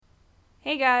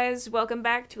Hey guys, welcome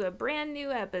back to a brand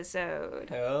new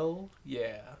episode. Hell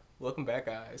yeah. Welcome back,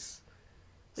 guys.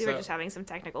 We were So, just having some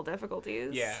technical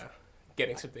difficulties. yeah,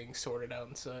 getting some things sorted out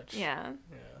and such. Yeah.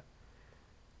 Yeah.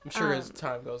 I'm sure as Um,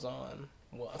 time goes on,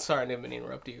 well, sorry I didn't mean to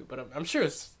interrupt you, but I'm sure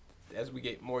as we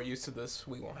get more used to this,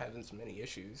 we won't have as many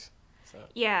issues. So,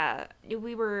 yeah,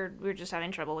 we were just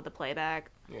having trouble with the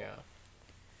playback. yeah.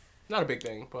 Not a big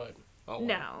thing, but oh well.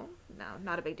 No,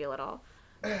 not a big deal at all.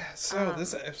 So,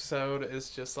 this episode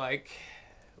is just like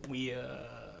we,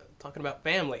 talking about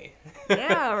family.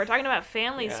 Yeah, we're talking about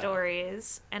family Yeah.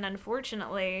 stories, and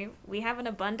unfortunately, we have an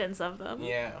abundance of them.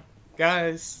 Yeah.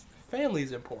 Guys,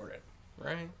 family's important,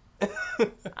 right?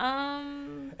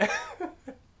 Um,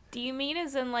 do you mean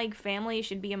as in like family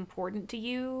should be important to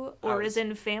you, or as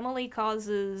in family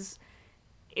causes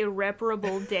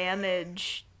irreparable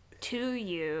damage to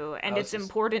you, and it's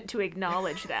important to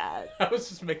acknowledge that? I was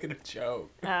just making a joke.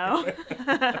 Oh.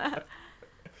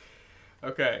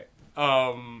 Okay.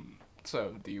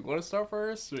 So do you want to start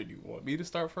first, or do you want me to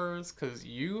start first? Because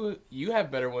you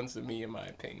have better ones than me, in my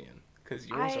opinion. Because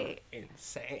yours are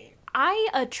insane. I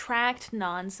attract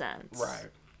nonsense.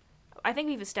 Right. I think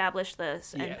we've established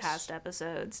this in Yes. past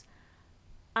episodes.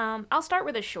 I'll start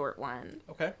with a short one.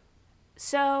 Okay.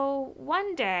 So,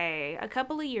 one day, a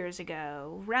couple of years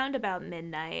ago, round about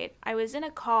midnight, I was in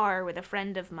a car with a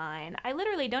friend of mine. I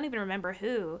literally don't even remember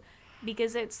who,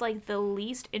 because it's like the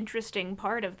least interesting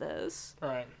part of this. All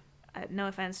right. No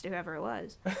offense to whoever it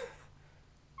was.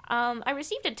 I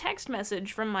received a text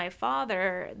message from my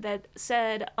father that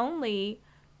said only,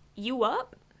 "You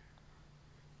up?"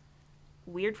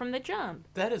 Weird from the jump.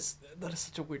 That is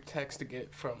such a weird text to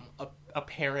get from a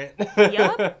parent.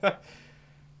 Yup.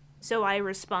 So I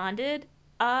responded,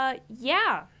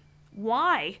 yeah.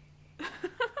 Why?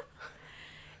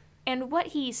 And what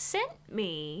he sent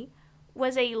me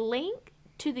was a link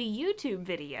to the YouTube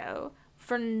video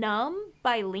for Numb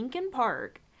by Linkin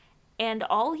Park, and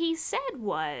all he said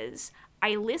was,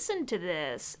 "I listened to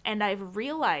this and I've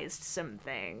realized some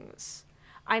things.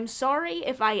 I'm sorry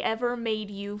if I ever made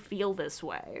you feel this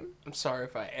way." I'm sorry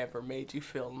if I ever made you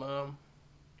feel numb.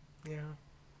 Yeah.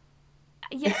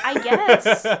 Yeah, I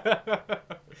guess.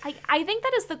 I think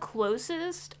that is the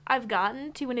closest I've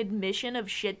gotten to an admission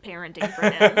of shit parenting for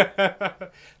him.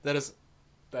 That's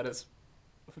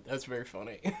very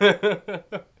funny.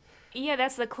 Yeah,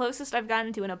 that's the closest I've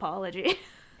gotten to an apology.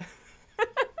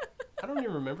 I don't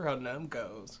even remember how Numb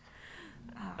goes.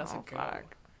 How's it go?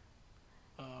 Fuck.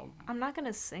 I'm not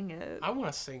gonna sing it. I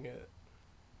want to sing it.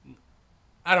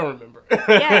 I don't remember.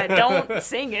 Yeah, don't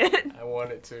sing it. I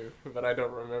wanted to, but I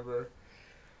don't remember.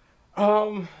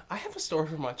 I have a story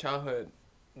from my childhood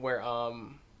where,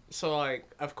 so like,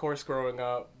 of course, growing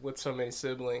up with so many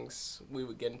siblings, we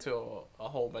would get into a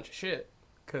whole bunch of shit.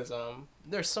 Because,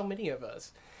 there's so many of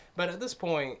us. But at this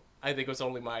point, I think it was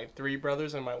only my 3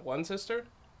 brothers and my 1 sister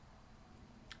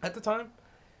at the time.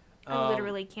 I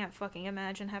literally can't fucking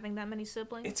imagine having that many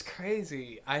siblings. It's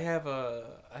crazy. I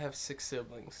have 6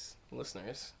 siblings,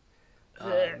 listeners.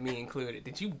 Me included.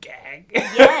 Did you gag?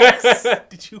 Yes.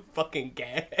 Did you fucking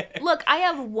gag? Look, I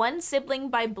have 1 sibling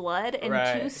by blood and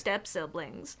Right. 2 step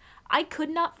siblings. I could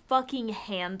not fucking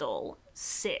handle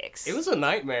 6. It was a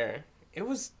nightmare. It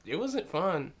wasn't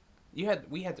fun. We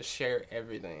had to share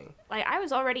everything. Like, I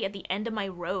was already at the end of my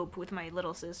rope with my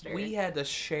little sister. We had to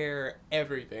share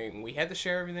everything. We had to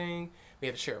share everything. We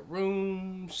had to share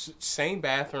rooms, same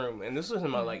bathroom, and this was in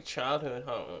my like childhood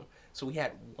home. So we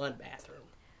had 1 bathroom.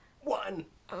 1.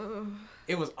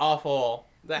 It was awful.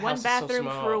 That One house is so bathroom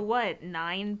small. for what,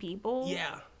 9 people?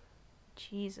 Yeah,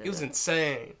 Jesus. it was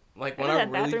insane. Like when I I that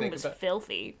really bathroom think was about.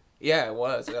 filthy. Yeah, it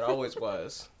was. It always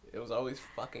was. It was always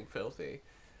fucking filthy.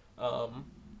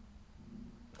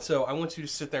 So I want you to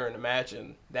sit there and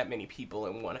imagine that many people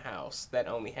in one house that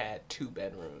only had 2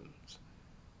 bedrooms.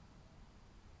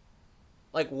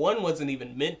 Like, one wasn't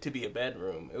even meant to be a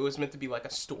bedroom. It was meant to be like a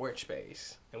storage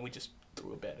space. And we just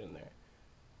threw a bed in there.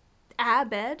 A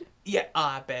bed? Yeah,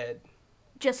 a bed.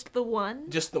 Just the one?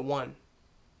 Just the one.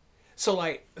 So,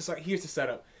 like, it's like, here's the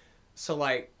setup. So,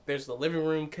 like, there's the living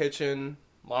room, kitchen,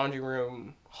 laundry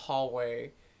room,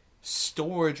 hallway,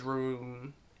 storage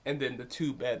room, and then the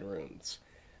 2 bedrooms.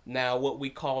 Now, what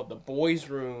we called the boys'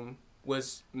 room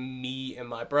was me and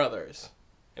my brothers.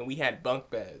 And we had bunk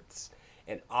beds.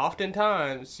 And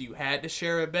oftentimes, you had to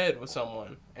share a bed with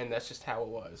someone. And that's just how it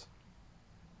was.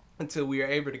 Until we were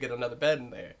able to get another bed in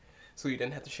there. So you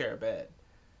didn't have to share a bed.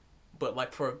 But,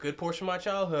 like, for a good portion of my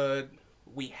childhood,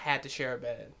 we had to share a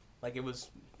bed. Like, it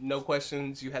was no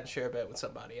questions. You had to share a bed with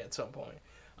somebody at some point.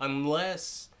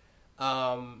 Unless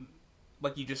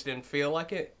like you just didn't feel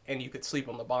like it, and you could sleep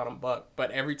on the bottom bunk.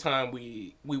 But every time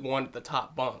we wanted the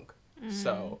top bunk,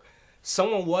 so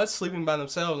someone was sleeping by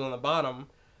themselves on the bottom,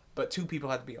 but 2 people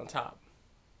had to be on top.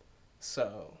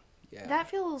 So yeah, That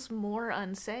feels more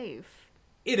unsafe.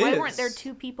 it Why is. weren't there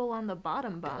 2 people on the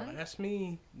bottom bunk? Don't ask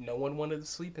me. No one wanted to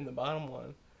sleep in the bottom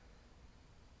one.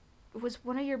 Was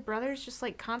one of your brothers just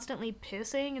like constantly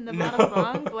pissing in the No. bottom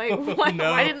bunk? Like,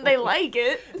 No. why didn't they like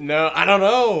it? No, I don't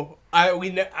know.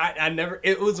 I never.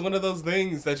 It was one of those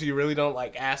things that you really don't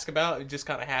like ask about. It just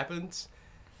kind of happens.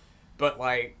 But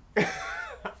like,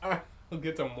 I'll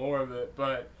get to more of it.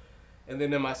 But and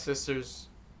then in my sister's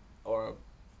or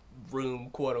room,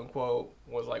 quote unquote,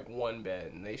 was like one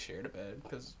bed, and they shared a bed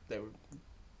because they were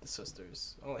the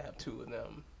sisters. I only have 2 of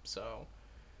them, so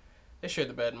they shared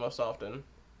the bed most often.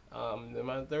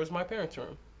 Then there was my parents'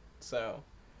 room, so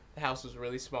the house was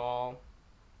really small,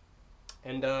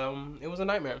 and it was a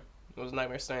nightmare. It was a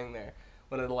nightmare staying there.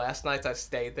 One of the last nights I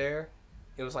stayed there,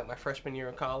 it was like my freshman year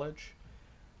in college.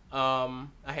 I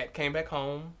had came back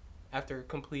home after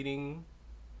completing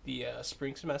the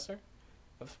spring semester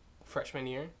of freshman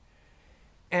year,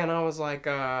 and I was like,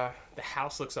 the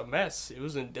house looks a mess. It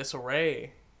was in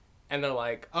disarray, and they're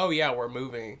like, oh yeah, we're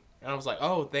moving. And I was like,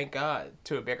 oh, thank God,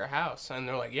 to a bigger house. And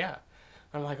they're like, yeah.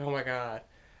 I'm like, oh my God.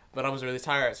 But I was really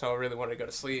tired, so I really wanted to go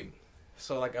to sleep.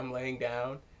 So, like, I'm laying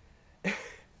down,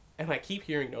 and I keep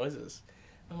hearing noises.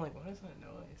 I'm like, what is that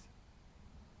noise?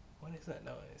 What is that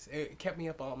noise? It kept me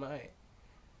up all night.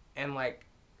 And, like,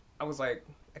 I was like,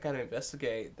 I gotta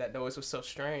investigate. That noise was so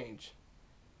strange.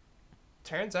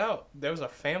 Turns out there was a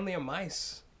family of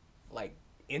mice, like,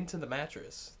 into the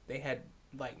mattress. They had,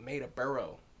 like, made a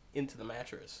burrow into the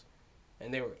mattress.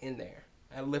 And they were in there.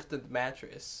 I lifted the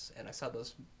mattress, and I saw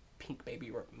those pink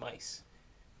baby mice.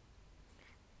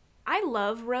 I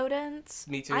love rodents.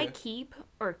 Me too. I keep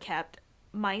or kept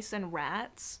mice and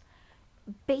rats.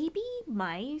 Baby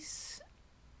mice,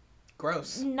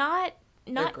 Gross. not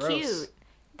They're gross. cute.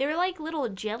 They're like little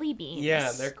jelly beans.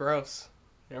 Yeah, they're gross.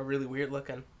 They're really weird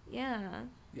looking. Yeah.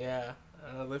 Yeah.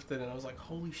 And I lifted it, and I was like,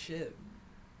 holy shit.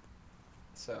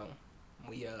 So,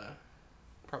 we,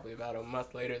 probably about a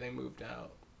month later, they moved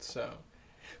out. So,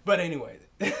 but anyway,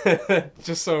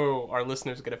 just so our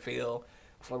listeners get a feel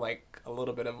for like a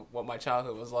little bit of what my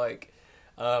childhood was like.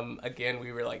 Again,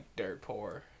 we were like dirt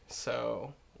poor,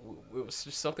 so it was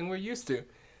just something we're used to.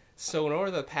 So in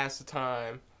order to pass the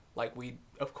time, like we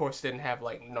of course didn't have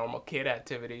like normal kid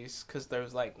activities because there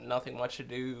was like nothing much to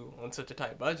do on such a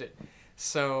tight budget.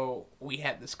 So we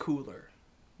had this cooler,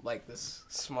 like this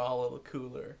small little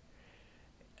cooler.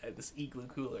 This igloo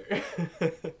cooler.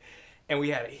 And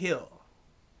we had a hill.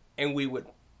 And we would...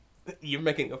 You're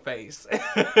making a face.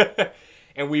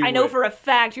 And I know for a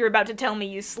fact you're about to tell me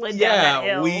you slid down that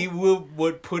hill. Yeah, we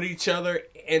would put each other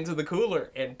into the cooler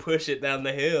and push it down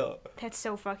the hill. That's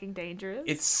so fucking dangerous.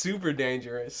 It's super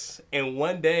dangerous. And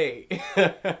one day,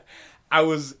 I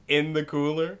was in the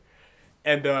cooler,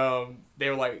 and they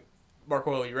were like,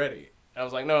 Marco, are you ready? I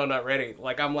was like, no, I'm not ready.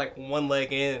 Like, I'm like one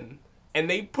leg in. And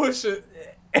they push it...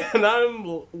 And I'm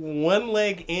one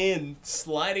leg in,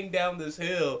 sliding down this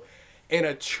hill, and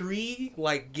a tree,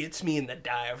 like, gets me in the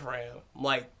diaphragm.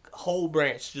 Like, whole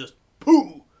branch just,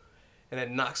 pooh! And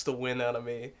it knocks the wind out of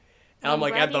me. And I'm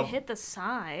like, glad you hit the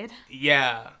side.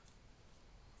 Yeah.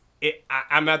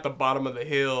 I'm at the bottom of the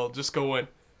hill, just going...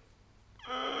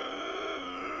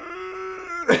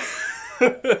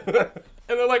 And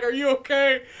they're like, are you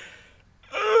okay?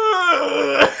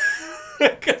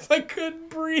 Because I couldn't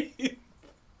breathe.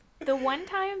 The one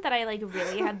time that I, like,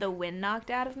 really had the wind knocked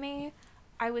out of me,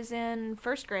 I was in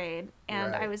first grade,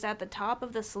 and Right. I was at the top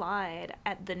of the slide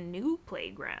at the new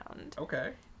playground.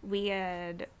 Okay. We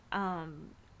had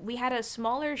a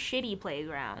smaller, shitty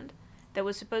playground that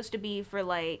was supposed to be for,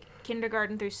 like,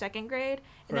 kindergarten through second grade,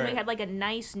 and then we Right. had, like, a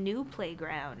nice new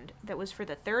playground that was for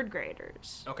the third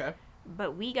graders. Okay.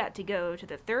 But we got to go to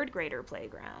the third grader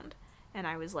playground, and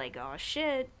I was like, oh,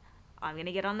 shit, I'm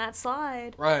gonna get on that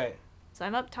slide. Right. So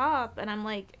I'm up top, and I'm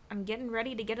like, I'm getting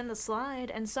ready to get in the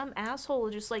slide, and some asshole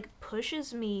just, like,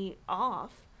 pushes me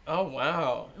off. Oh,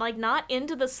 wow. Like, not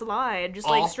into the slide, just,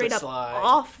 like, Off the straight up slide.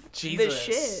 off Jesus. the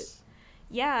shit.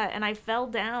 Yeah, and I fell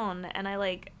down, and I,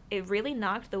 like, it really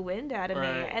knocked the wind out of me.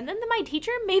 Right. And then my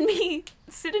teacher made me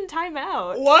sit in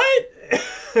timeout.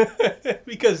 What?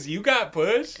 Because you got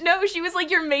pushed? No, she was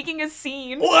like, you're making a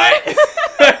scene. What?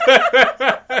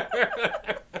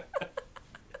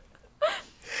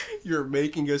 You're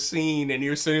making a scene and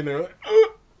you're sitting there like,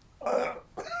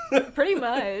 Pretty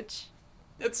much.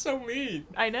 That's so mean.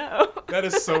 I know. That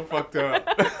is so fucked up.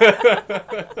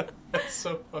 That's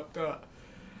so fucked up.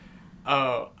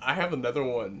 I have another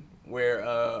one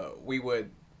where we would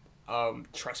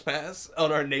trespass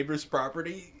on our neighbor's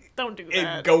property Don't do that.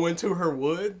 and go into her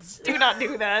woods. Do not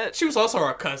do that. She was also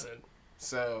our cousin,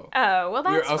 so Oh, well,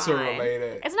 that's we were also fine.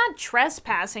 related. It's not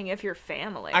trespassing if you're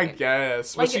family. I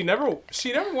guess, but Like she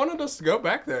never wanted us to go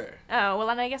back there. Oh, well,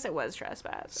 then I guess it was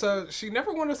trespassing. So she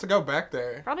never wanted us to go back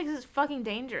there. Probably because it's fucking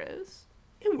dangerous.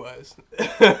 It was.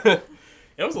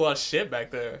 It was a lot of shit back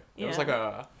there. It was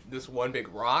Yeah. like this one big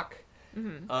rock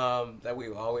that we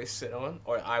would always sit on,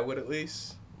 or I would at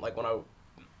least. Like when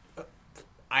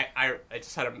I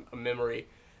just had a memory.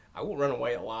 I would run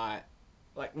away a lot,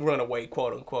 like run away,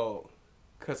 quote unquote,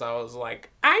 because I was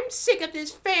like, I'm sick of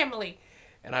this family,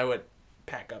 and I would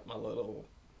pack up my little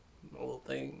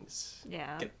things.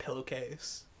 Yeah. Get a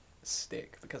pillowcase, a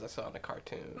stick, because I saw it in a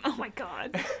cartoon. Oh my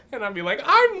god. And I'd be like,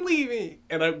 I'm leaving,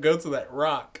 and I'd go to that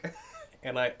rock,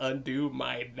 and I undo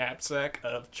my knapsack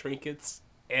of trinkets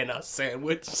and a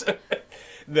sandwich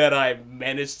that I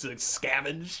managed to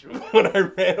scavenge when I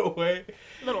ran away.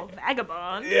 Little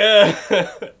vagabond. Yeah.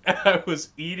 I was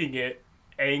eating it,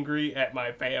 angry at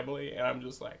my family, and I'm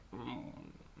just like,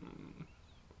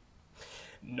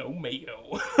 no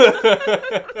mayo.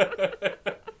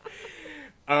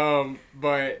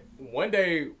 But one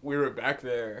day we were back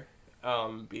there,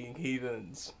 being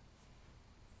heathens,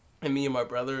 and me and my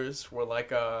brothers were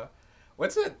like,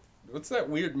 what's that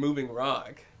weird moving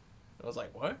rock? I was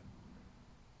like, what?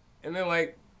 And then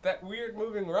like, that weird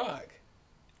moving rock.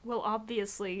 Well,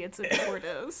 obviously, it's a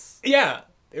tortoise. Yeah,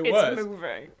 it was. It's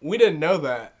moving. We didn't know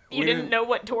that. You didn't know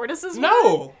what tortoises were?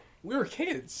 No! We were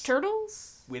kids.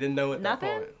 Turtles? We didn't know at that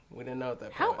Nothing? point. We didn't know at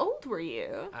that How point. old were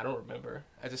you? I don't remember.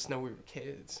 I just know we were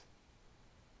kids.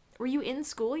 Were you in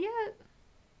school yet?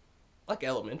 Like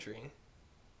elementary.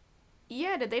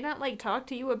 Yeah, did they not, like, talk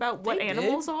to you about what They did.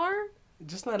 animals are?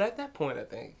 Just not at that point, I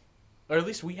think. Or at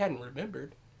least we hadn't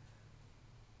remembered.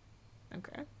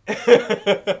 Okay.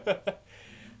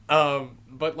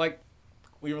 But like,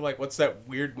 we were like, what's that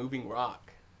weird moving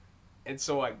rock? And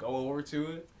so I go over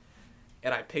to it,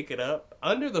 and I pick it up,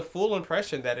 under the full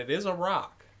impression that it is a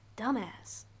rock.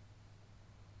 Dumbass.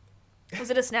 Was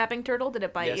it a snapping turtle? Did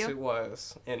it bite Yes, you? it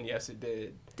was. And yes, it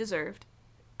did. Deserved.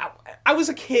 I was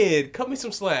a kid. Cut me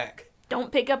some slack.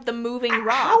 Don't pick up the moving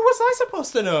rock. How was I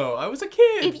supposed to know? I was a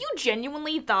kid. If you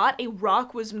genuinely thought a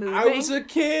rock was moving, I was a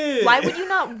kid. why would you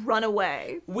not run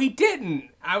away? We didn't.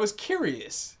 I was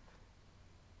curious.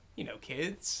 You know,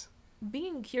 kids.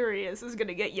 Being curious is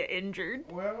gonna get you injured.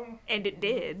 Well, And it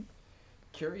did.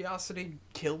 curiosity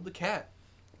killed the cat.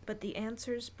 But the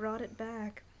answers brought it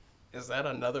back. Is that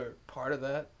another part of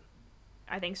that?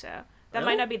 I think so. That Really?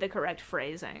 might not be the correct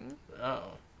phrasing, Oh,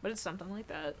 but it's something like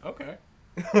that. okay.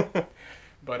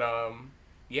 But,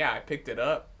 yeah, I picked it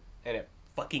up, and it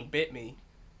fucking bit me.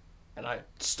 And I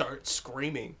start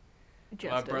screaming.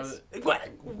 Justice. My brother,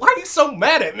 why are you so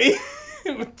mad at me?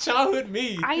 Childhood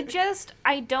me.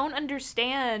 I don't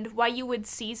understand why you would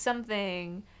see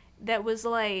something that was,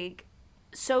 like,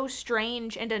 so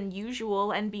strange and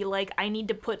unusual and be like, I need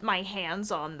to put my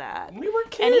hands on that. We were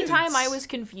kids. Anytime I was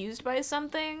confused by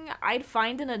something, I'd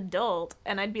find an adult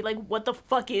and I'd be like, what the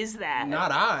fuck is that?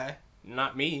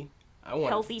 Not me. I wanted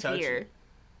Healthy to touch fear. it.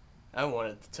 I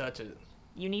wanted to touch it.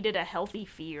 You needed a healthy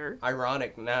fear.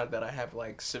 Ironic now that I have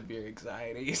like severe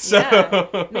anxiety. So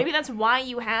Yeah. Maybe that's why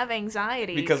you have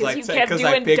anxiety. because you kept I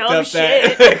doing picked dumb up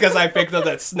shit. that because I picked up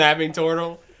that snapping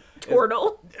turtle.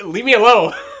 Turtle. Leave me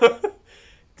alone.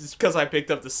 Just because I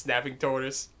picked up the snapping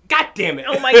tortoise. God damn it!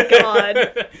 Oh my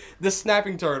god. The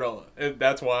snapping turtle.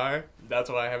 That's why.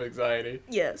 That's why I have anxiety.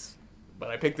 Yes.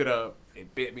 But I picked it up.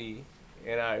 It bit me,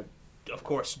 and I, of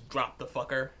course, dropped the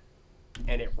fucker,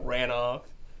 and it ran off.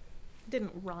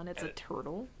 Didn't run, it's a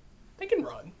turtle. They can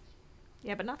run.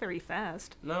 Yeah, but not very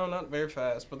fast. No, not very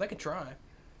fast, but they can try.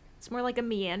 It's more like a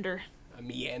meander. A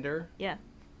meander? Yeah.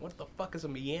 What the fuck is a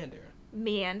meander?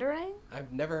 Meandering?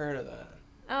 I've never heard of that.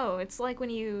 Oh, it's like when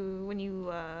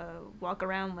you walk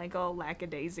around like all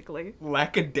lackadaisically.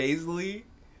 Lackadaisically?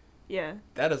 Yeah.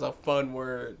 That is a fun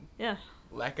word. Yeah.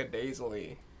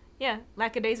 Lackadaisically. Yeah,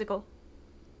 lackadaisical.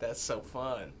 That's so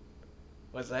fun.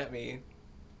 What does that mean?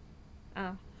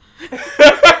 Oh.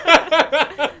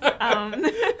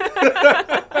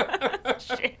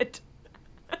 Shit.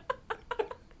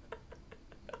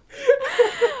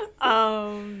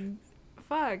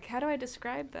 Fuck, how do I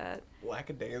describe that?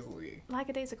 Lackadaisically.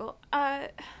 Lackadaisical.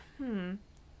 Like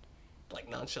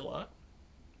nonchalant?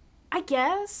 I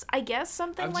guess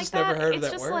something I've like just that. never heard of It's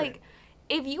that just word. like,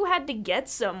 if you had to get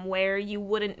somewhere, you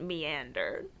wouldn't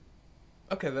meander.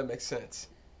 Okay, that makes sense.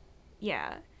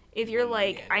 Yeah. If you're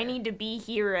like, I Meander. need to be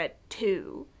here at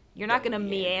 2, you're not Don't gonna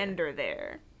meander. meander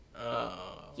there.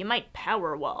 Oh. You might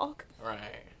power walk, Right.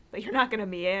 but you're not gonna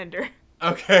meander.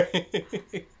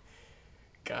 Okay.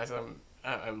 Guys,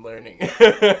 I'm learning.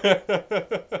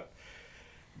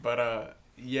 But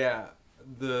yeah,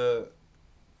 the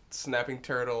snapping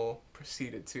turtle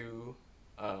proceeded to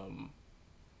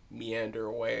meander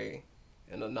away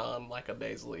in a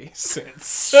non-lackadaisically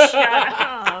sense. Shut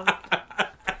up.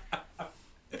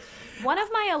 One of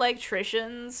my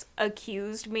electricians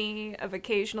accused me of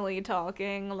occasionally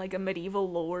talking like a medieval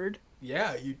lord.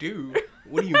 Yeah, you do.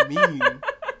 What do you mean?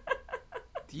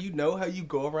 Do you know how you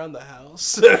go around the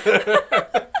house? What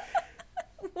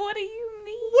do you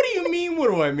mean? What do you mean? What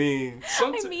do I mean?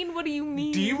 I mean, what do you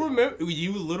mean? Do you remember?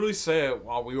 You literally said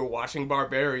while we were watching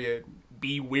Barbarian,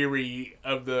 "Be weary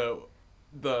of the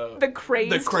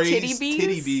crazed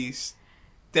titty beast?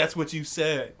 That's what you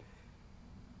said.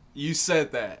 You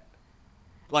said that.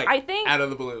 Like, I think, out of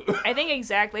the blue. I think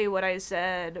exactly what I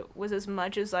said was, as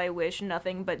much as I wish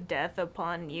nothing but death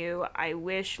upon you, I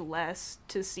wish less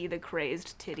to see the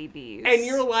crazed titty beast. And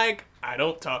you're like, I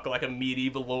don't talk like a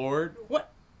medieval lord.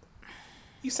 What?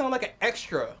 You sound like an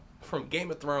extra from Game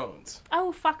of Thrones.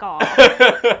 Oh, fuck off.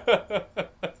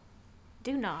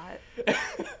 Do not.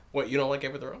 What, you don't like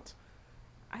Game of Thrones?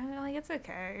 I don't know, like, it's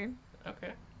okay.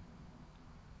 Okay.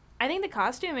 I think the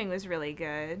costuming was really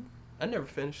good. I never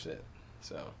finished it,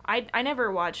 so. I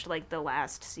never watched, like, the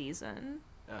last season.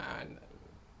 I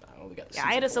only got the Yeah,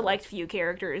 I had a season 4. select few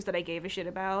characters that I gave a shit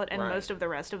about, and Right. most of the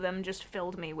rest of them just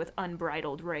filled me with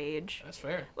unbridled rage. That's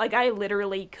fair. Like, I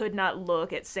literally could not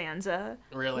look at Sansa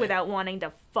Really? without wanting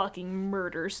to fucking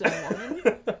murder someone.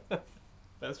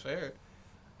 That's fair.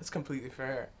 That's completely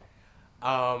fair.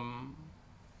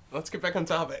 Let's get back on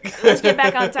topic. Let's get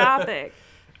back on topic.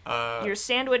 Your Your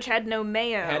sandwich had no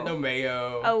mayo. had no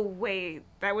mayo. Oh, wait.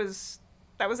 That was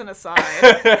an aside.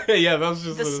 Yeah, that was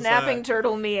just The an snapping aside.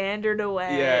 turtle meandered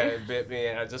away. Yeah, it bit me,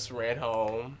 and I just ran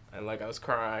home, and like I was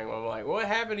crying. I'm like, "What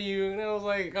happened to you?" And I was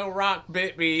like, "A rock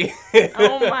bit me."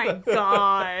 Oh my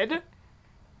god.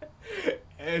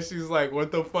 And she's like,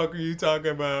 "What the fuck are you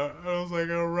talking about?" I was like,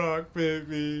 "A rock bit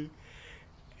me."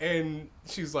 And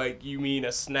she's like, "You mean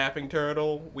a snapping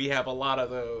turtle? We have a lot of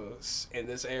those in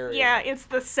this area." Yeah, it's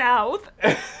the South.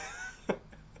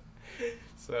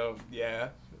 So yeah,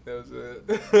 that was it.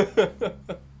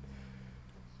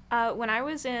 When I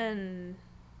was in...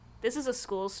 This is a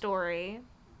school story,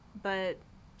 but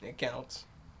It counts.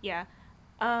 yeah.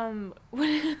 When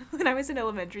I was in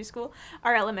elementary school,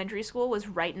 our elementary school was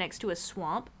right next to a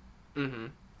swamp,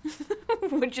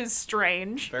 Mm-hmm. which is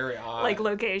strange, Very odd. like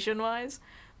location-wise.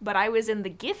 But I was in the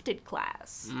gifted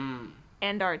class, Mm.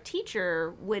 and our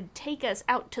teacher would take us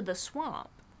out to the swamp.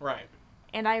 Right.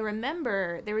 And I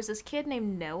remember there was this kid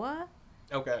named Noah,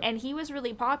 Okay. and he was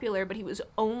really popular, but he was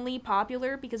only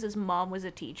popular because his mom was a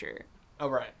teacher. Oh,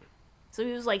 right. So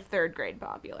he was like 3rd grade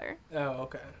popular. Oh,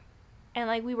 okay. And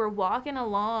like we were walking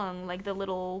along like the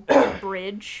little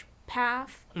bridge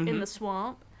path in the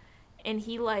swamp, and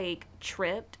he like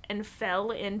tripped and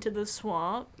fell into the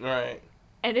swamp. Right.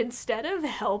 And instead of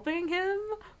helping him,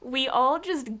 we all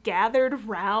just gathered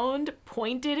round,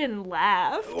 pointed, and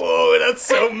laughed. Whoa, that's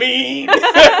so mean.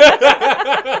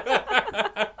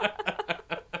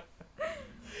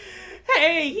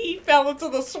 Hey, he fell into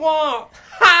the swamp.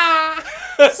 Ha!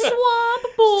 Swamp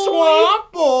boy!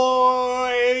 Swamp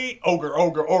boy. Ogre,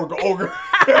 ogre, ogre, ogre.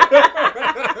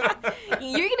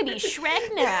 You're gonna be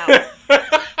Shrek now.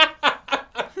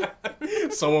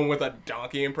 Someone with a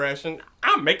donkey impression.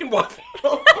 I'm making waffles.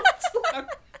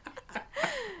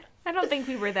 I don't think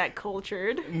we were that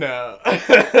cultured. No.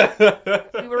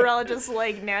 We were all just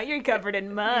like, now you're covered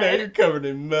in mud. Now you're covered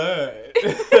in mud.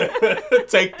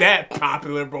 Take that,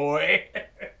 popular boy.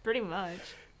 Pretty much.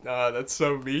 No, that's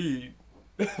so mean.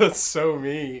 That's so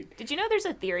mean. Did you know there's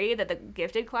a theory that the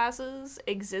gifted classes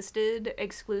existed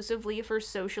exclusively for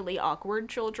socially awkward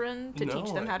children to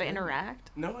teach them I how to didn't. interact?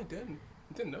 No, I didn't.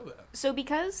 I didn't know that. So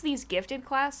because these gifted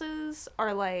classes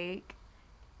are like,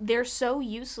 they're so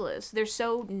useless, they're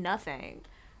so nothing.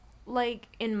 Like,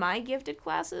 in my gifted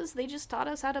classes, they just taught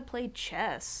us how to play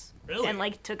chess. Really? And,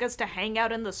 like, took us to hang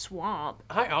out in the swamp.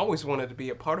 I always wanted to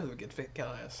be a part of the Get Fit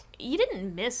class. You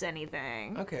didn't miss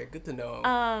anything. Okay, good to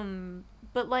know.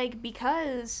 But, like,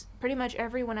 because pretty much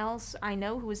everyone else I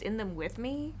know who was in them with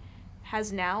me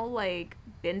has now, like,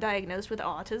 been diagnosed with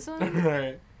autism,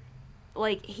 Right.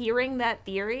 like, hearing that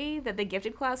theory that the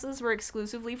gifted classes were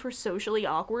exclusively for socially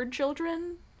awkward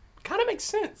children Kind of makes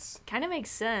sense. kind of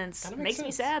makes sense. Kinda Makes makes me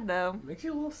sense. sad, though. Makes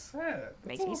you a little sad. That's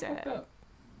Makes a me little fucked sad. up.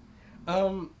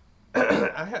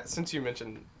 I had, since you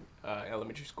mentioned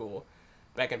elementary school,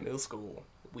 back in middle school,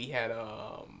 we had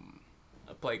a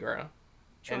playground,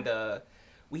 Sure. and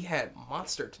we had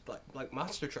monster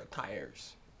truck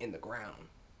tires in the ground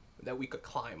that we could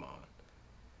climb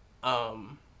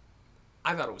on.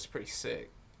 I thought it was pretty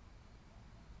sick.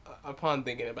 Upon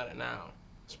thinking about it now,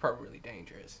 it's probably really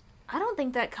dangerous. I don't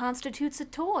think that constitutes a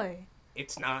toy.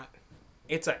 It's not.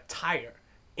 It's a tire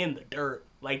in the dirt,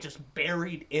 like just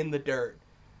buried in the dirt,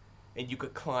 and you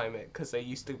could climb it because they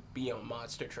used to be on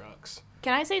monster trucks.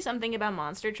 Can I say something about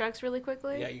monster trucks really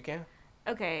quickly? Yeah, you can.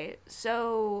 Okay,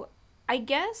 so I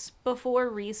guess before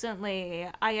recently,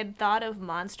 I had thought of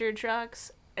monster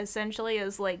trucks essentially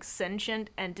as like sentient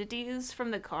entities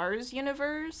from the Cars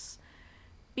universe,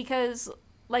 because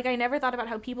like I never thought about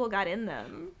how people got in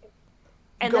them.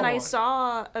 And then I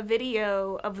saw a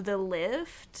video of the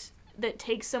lift that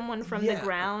takes someone from the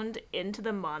ground into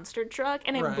the monster truck,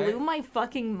 and it blew my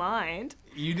fucking mind.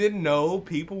 You didn't know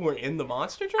people were in the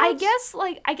monster trucks? I guess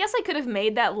I could have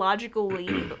made that logical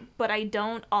leap, but I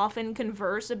don't often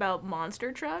converse about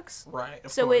monster trucks. Right,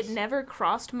 of so course. it never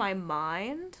crossed my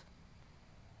mind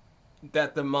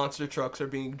That the monster trucks are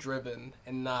being driven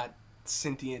and not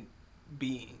sentient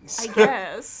beings. I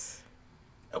guess.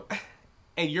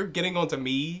 And you're getting onto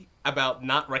me about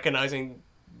not recognizing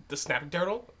the snapping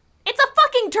turtle? It's a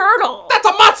fucking turtle! That's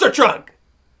a monster truck!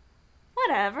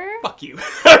 Whatever. Fuck you.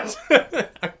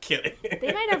 I'm kidding.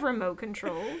 They might have remote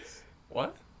controls.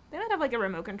 What? They might have like a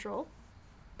remote control.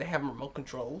 They have remote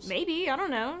controls? Maybe, I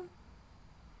don't know.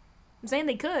 I'm saying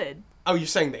they could. Oh, you're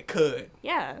saying they could?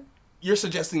 Yeah. You're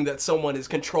suggesting that someone is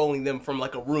controlling them from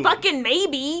like a room. Fucking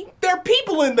maybe! There are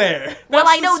people in there! Well,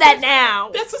 I know that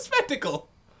now! That's a spectacle!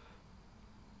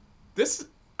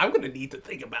 I'm gonna need to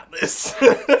think about this.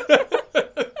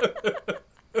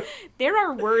 There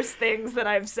are worse things that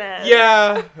I've said.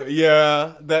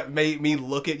 Yeah, that made me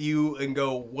look at you and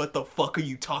go, what the fuck are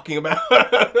you talking about?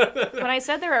 When I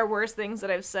said there are worse things that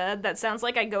I've said, that sounds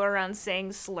like I go around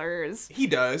saying slurs. He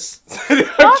does.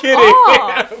 I'm kidding.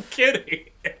 off. I'm kidding.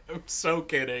 I'm so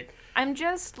kidding. I'm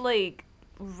just, like,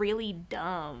 really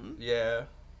dumb. Yeah.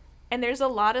 And there's a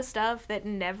lot of stuff that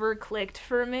never clicked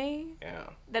for me. Yeah.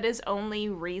 That is only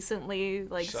recently,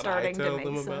 like, starting to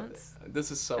make sense. This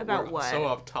is so About what? so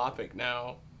off topic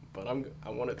now, but I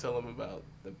want to tell him about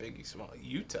the Biggie Small.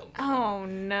 You tell him. Oh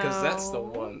no. Because that's the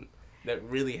one that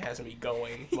really has me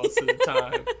going most of the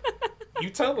time. You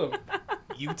tell him.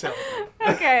 You tell him.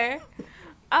 Okay.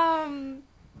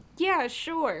 Yeah,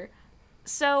 sure.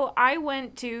 So I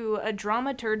went to a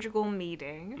dramaturgical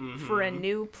meeting for a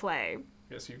new play.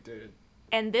 Yes, you did.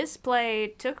 And this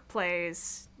play took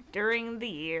place during the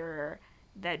year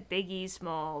that Biggie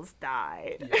Smalls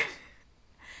died. Yes.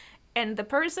 And the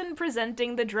person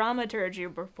presenting the dramaturgy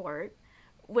report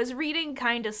was reading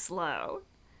kind of slow.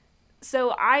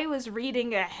 So I was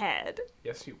reading ahead.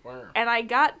 Yes, you were. And I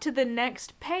got to the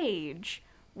next page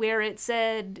where it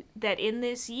said that in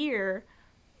this year,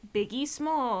 Biggie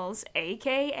Smalls,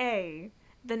 a.k.a.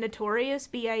 the Notorious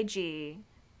B.I.G.,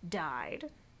 died.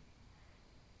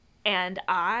 And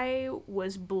I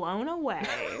was blown away.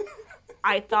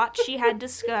 I thought she had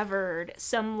discovered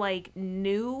some, like,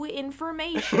 new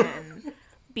information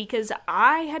because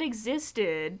I had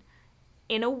existed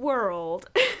in a world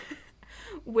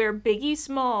where Biggie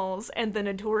Smalls and the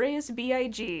Notorious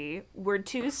B.I.G. were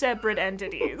two separate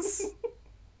entities.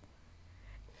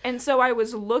 And so I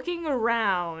was looking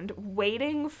around,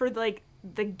 waiting for, like,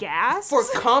 the gas. For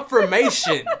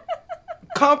confirmation.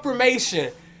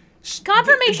 Confirmation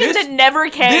That never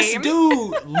came. This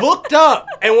dude looked up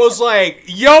and was like,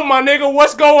 yo, my nigga,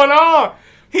 what's going on?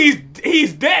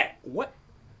 He's dead. What?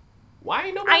 Why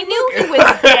ain't nobody I knew looking? he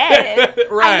was dead.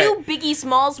 Right. I knew Biggie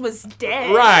Smalls was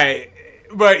dead. Right.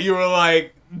 But you were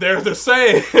like, they're the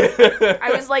same.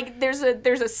 I was like, there's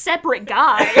a separate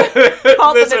guy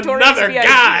called There's the Notorious another B.I.G.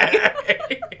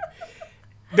 guy.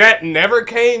 That never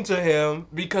came to him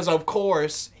because, of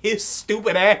course, his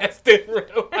stupid ass didn't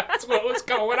realize what was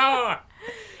going on.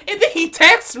 And then he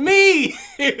texts me.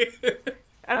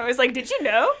 And I was like, did you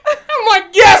know? I'm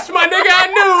like, yes, my nigga, I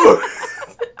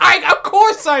knew. Of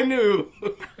course I knew.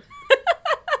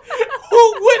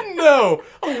 Who wouldn't know?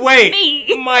 Oh, wait,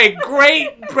 Me. my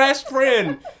great best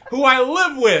friend who I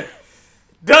live with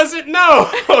doesn't know.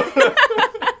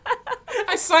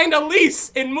 I signed a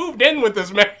lease and moved in with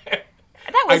this man.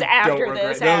 That was after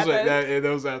this happened.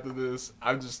 That was after this.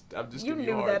 I'm just You giving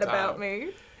you a knew hard that time. about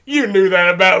me. You knew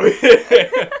that about me.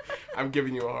 I'm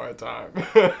giving you a hard time.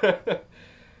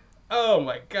 Oh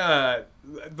my god.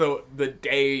 The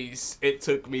days it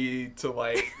took me to,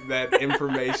 like, that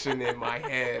information in my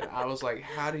head. I was like,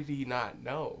 how did he not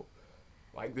know?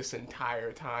 Like, this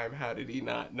entire time, how did he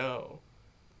not know?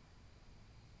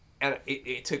 And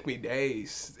it took me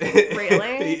days.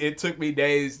 Really? It took me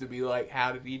days to be like,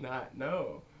 how did he not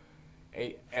know?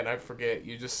 And I forget,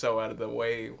 you're just so out of the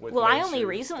way with Well, I only mainstream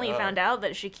recently stuff. found out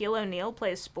that Shaquille O'Neal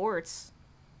plays sports.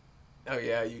 Oh,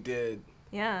 yeah, you did.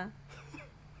 Yeah.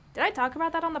 Did I talk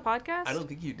about that on the podcast? I don't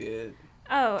think you did.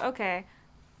 Oh, okay.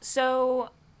 So,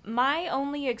 my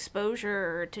only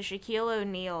exposure to Shaquille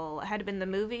O'Neal had been the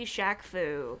movie Shaq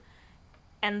Fu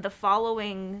and the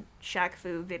following Shaq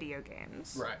Fu video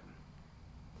games. Right.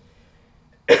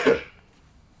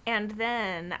 And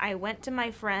then I went to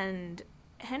my friend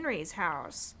Henry's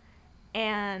house,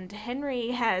 and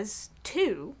Henry has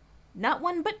two, not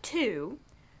one but two,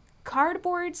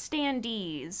 cardboard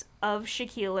standees of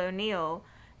Shaquille O'Neal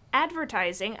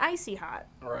advertising Icy Hot.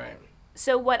 Right.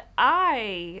 So what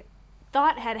I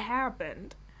thought had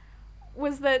happened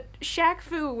was that Shaq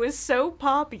Fu was so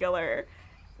popular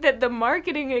that the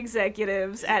marketing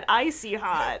executives at Icy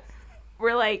Hot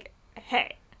were like,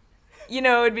 hey, you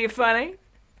know it would be funny?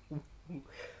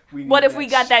 What if we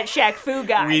got that Shaq Fu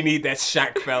guy? We need that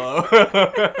Shaq fellow.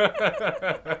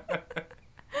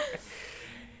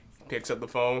 Picks up the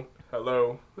phone.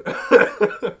 Hello.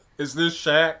 Is this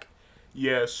Shaq?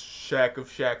 Yes, Shaq of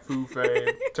Shaq Fu fame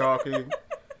talking.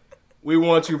 We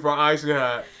want you for Icy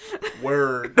Hot.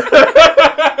 Word.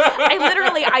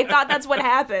 I thought that's what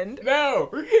happened.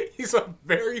 No, he's a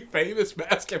very famous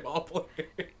basketball player.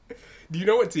 Do you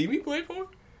know what team he played for?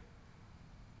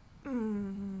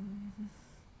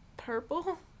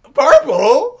 Purple?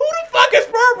 Purple? Who the fuck is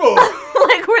purple?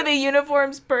 Like, were the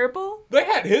uniforms purple? They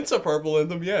had hints of purple in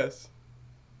them, yes.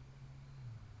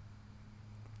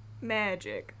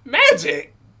 Magic.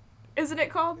 Magic? Isn't it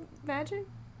called Magic?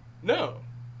 No.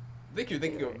 I think you're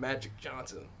thinking of Magic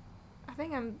Johnson. I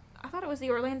thought it was the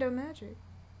Orlando Magic.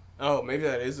 Oh, maybe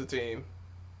that is the team.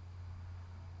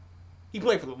 He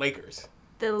played for the Lakers.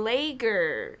 The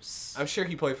Lakers. I'm sure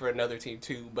he played for another team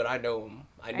too, but I know him.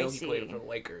 I know he see. played for the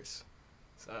Lakers.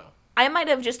 So I might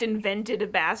have just invented a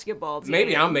basketball team.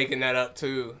 maybe I'm making that up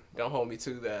too. Don't hold me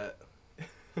to that.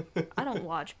 I don't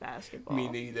watch basketball. Me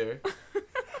neither.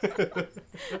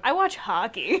 I watch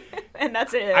hockey, and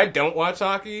that's it. I don't watch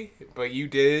hockey, but you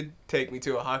did take me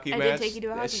to a hockey match. I did take you to a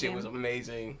hockey That shit game. was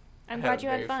amazing. I'm glad you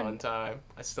had a fun. very fun time.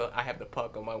 I have the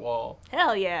puck on my wall.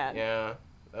 Hell yeah. Yeah,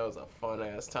 that was a fun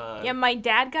ass time. Yeah, my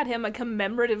dad got him a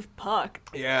commemorative puck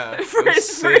Yeah. for it was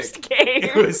his sick. first game.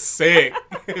 It was sick.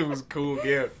 It was a cool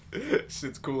gift.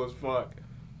 Shit's cool as fuck.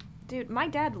 Dude, my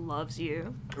dad loves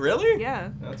you. Really? Yeah.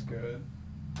 That's good.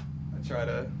 I try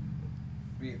to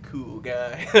be a cool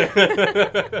guy.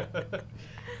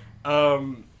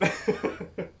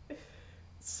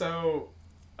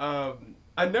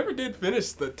 I never did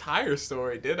finish the tire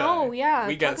story, did I? Oh, yeah.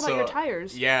 We Talk got about your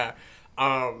tires. Yeah.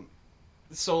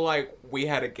 So, like, we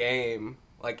had a game,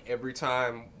 like, every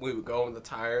time we would go on the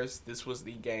tires, this was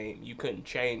the game. You couldn't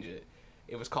change it.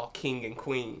 It was called King and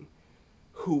Queen.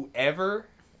 Whoever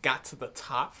got to the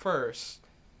top first,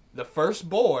 the first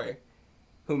boy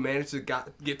who managed to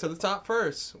get to the top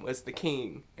first was the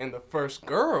king. And the first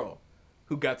girl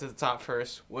who got to the top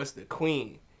first was the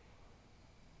queen.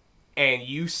 And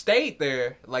you stayed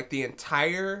there, like, the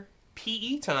entire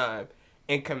PE time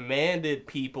and commanded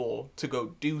people to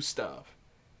go do stuff.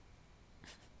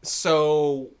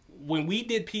 So when we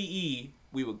did PE,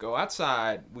 we would go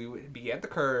outside, we would be at the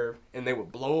curve, and they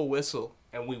would blow a whistle,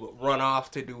 and we would run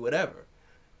off to do whatever.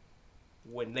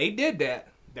 When they did that,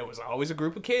 there was always a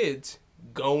group of kids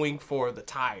going for the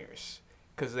tires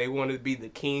because they wanted to be the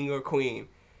king or queen.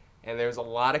 And there's a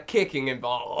lot of kicking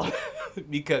involved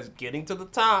because getting to the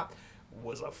top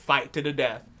was a fight to the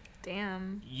death.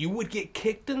 Damn. You would get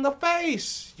kicked in the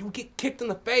face. You would get kicked in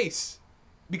the face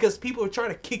because people were trying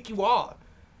to kick you off.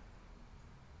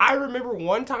 I remember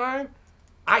one time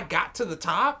I got to the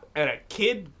top and a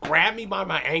kid grabbed me by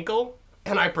my ankle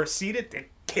and I proceeded to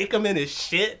kick him in his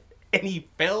shit and he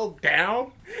fell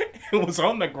down and was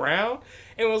on the ground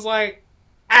and was like,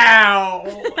 ow.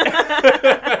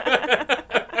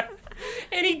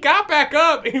 And he got back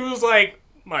up and he was like,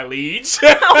 my liege.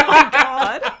 Oh my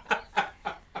god.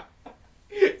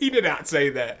 He did not say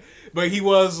that, but he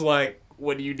was like,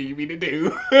 what do you need me to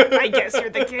do? I guess you're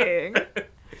the king.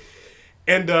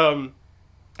 And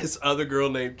this other girl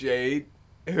named Jade,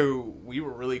 who we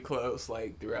were really close,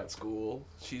 like, throughout school.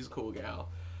 She's a cool gal.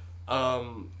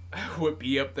 Would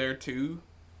be up there too.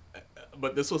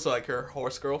 But this was like her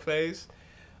horse girl phase.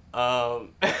 No.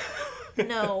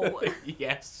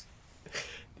 Yes.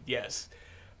 Yes.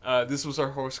 This was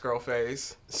her horse girl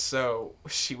phase. So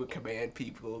she would command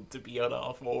people to be on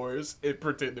all fours and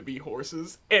pretend to be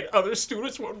horses. And other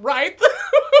students would ride them.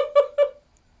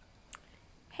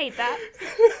 Hate that.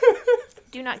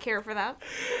 Do not care for that.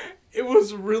 It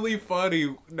was really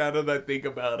funny now that I think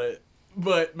about it.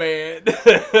 But, man.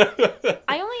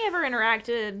 I only ever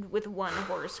interacted with one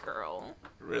horse girl.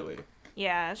 Really?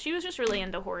 Yeah, she was just really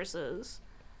into horses.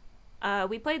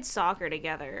 We played soccer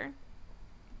together.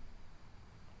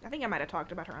 I think I might have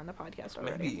talked about her on the podcast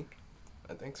already. Maybe.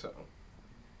 I think so.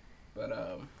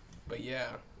 But yeah,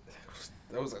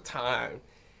 there was a time.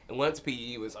 And once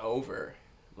PE was over,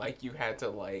 like, you had to,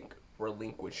 like,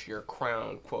 relinquish your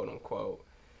crown, quote unquote.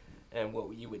 And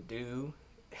what you would do,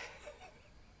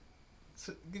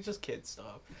 just kid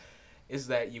stuff, is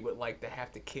that you would like to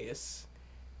have to kiss.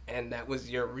 And that was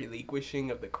your relinquishing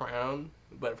of the crown.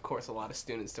 But of course, a lot of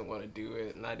students didn't want to do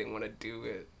it, and I didn't want to do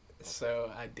it.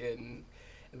 So I didn't.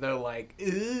 And they're like,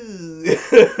 ooh,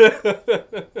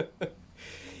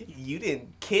 you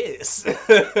didn't kiss.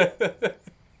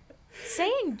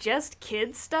 Saying just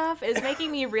kid stuff is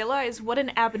making me realize what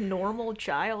an abnormal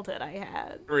childhood I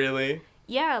had. Really?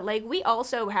 Yeah, like, we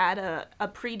also had a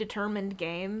predetermined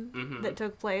game that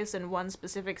took place in one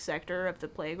specific sector of the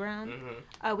playground.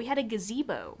 We had a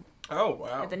gazebo. Oh,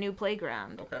 wow. At the new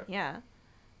playground. Okay. Yeah.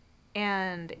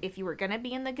 And if you were going to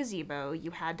be in the gazebo,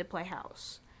 you had to play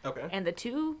house. Okay. And the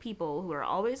two people who were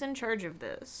always in charge of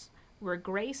this were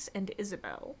Grace and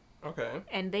Isabel. Okay.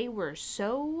 And they were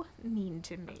so mean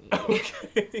to me.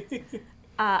 Okay.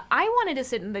 I wanted to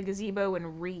sit in the gazebo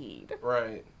and read.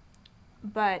 Right.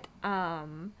 But,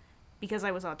 because I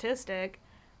was autistic,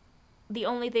 the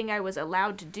only thing I was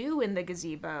allowed to do in the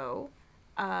gazebo,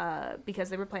 because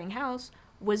they were playing house,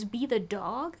 was be the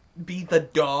dog. Be the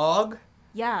dog?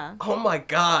 Yeah. Oh my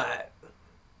god.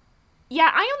 Yeah,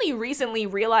 I only recently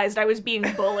realized I was being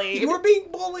bullied. You were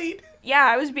being bullied? Yeah,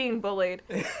 I was being bullied.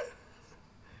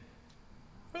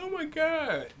 Oh my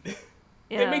god.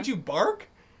 Yeah. They made you bark?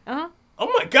 Uh-huh.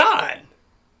 Oh my god.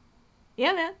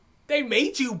 Yeah, man. They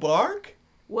made you bark?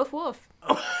 Woof woof.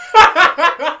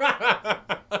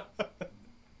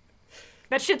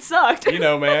 That shit sucked. You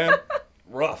know, man.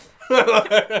 Rough.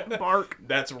 Bark.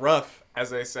 That's rough, as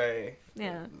they say.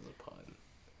 Yeah. This is a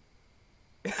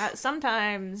pun.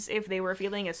 Sometimes, if they were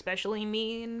feeling especially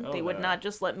mean, they would not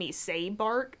just let me say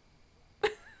bark.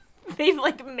 They'd,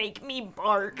 like, make me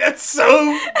bark. That's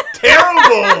so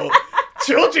terrible!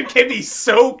 Children can be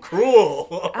so cruel.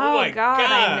 Oh my God,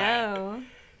 I know.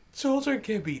 Children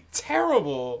can be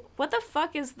terrible. What the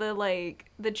fuck is the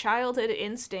childhood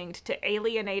instinct to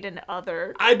alienate an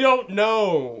other? I don't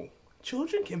know.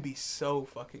 Children can be so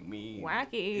fucking mean.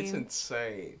 Wacky. It's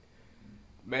insane.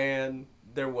 Man,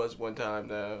 there was one time,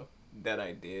 though, that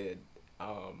I did,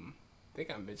 I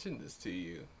think I mentioned this to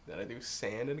you, that I do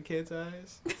sand in a kid's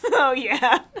eyes. Oh,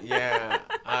 yeah. Yeah.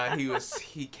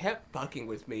 He kept fucking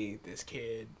with me, this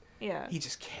kid. Yeah. He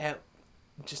just kept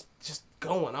just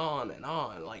going on and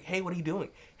on. Like, hey, what are you doing?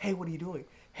 Hey, what are you doing?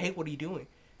 Hey, what are you doing?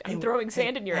 I'm throwing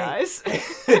sand in your eyes.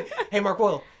 Hey, Mark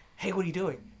Will. Hey, what are you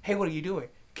doing? Hey, what are you doing?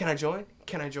 Can I join?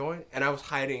 Can I join? And I was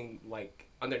hiding, like,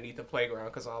 underneath the playground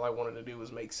because all I wanted to do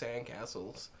was make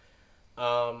sandcastles.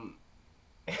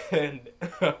 And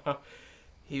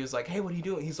he was like, hey, what are you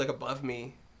doing? He's, like, above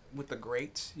me with the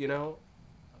grates, you know,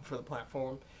 for the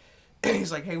platform.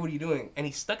 He's like, hey, what are you doing? And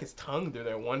he stuck his tongue through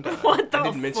there one time. What the I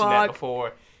didn't mention that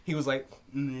before. He was like,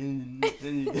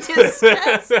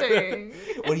 disgusting.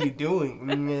 What are you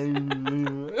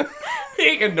doing?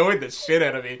 He annoyed the shit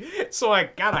out of me. So I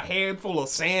got a handful of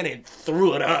sand and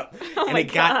threw it up. And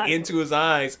it got into his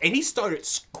eyes. And he started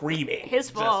screaming. His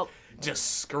fault.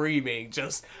 Just screaming.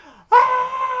 Just,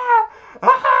 ah,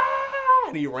 ah,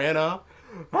 and he ran off.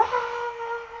 Ah.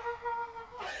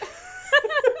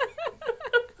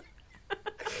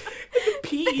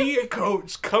 PE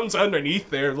coach comes underneath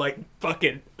there like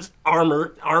fucking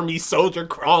army soldier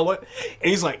crawling, and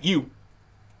he's like, you,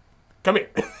 come here.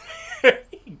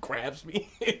 He grabs me,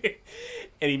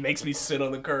 and he makes me sit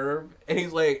on the curb, and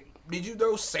he's like, did you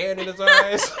throw sand in his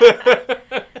eyes?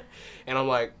 And I'm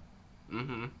like,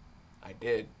 I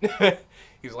did.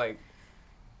 He's like,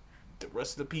 the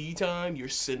rest of the PE time, you're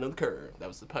sitting on the curb. That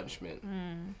was the punishment.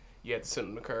 You had to sit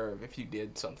on the curb if you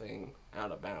did something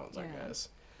out of bounds, I guess.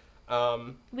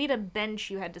 We had a bench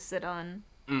you had to sit on.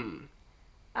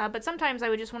 But sometimes I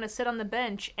would just want to sit on the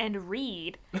bench and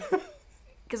read.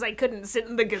 Because I couldn't sit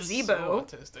in the gazebo.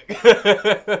 So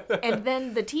autistic. And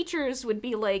then the teachers would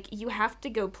be like, you have to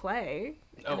go play.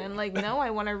 And I'm like, no,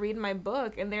 I want to read my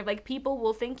book. And they're like, people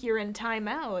will think you're in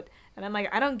timeout. And I'm like,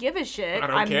 I don't give a shit.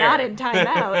 I'm care. not in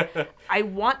timeout. I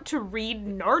want to read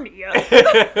Narnia.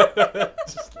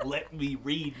 Just let me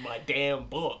read my damn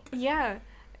book. Yeah.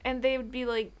 And they would be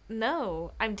like,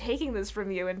 no, I'm taking this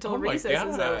from you until recess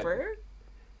is over.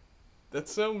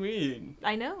 That's so mean.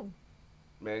 I know.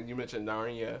 Man, you mentioned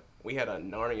Narnia. We had a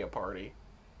Narnia party.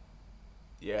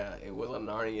 Yeah, it was a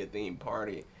Narnia themed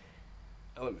party.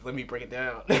 Let me break it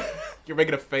down. You're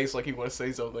making a face like you want to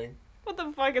say something. What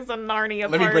the fuck is a Narnia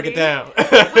Let party? me break it down.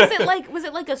 Was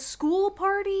it like a school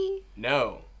party?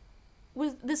 No.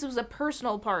 This was a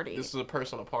personal party? This was a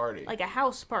personal party. Like a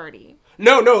house party?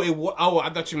 No, I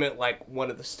thought you meant like one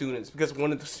of the students, because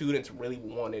one of the students really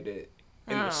wanted it,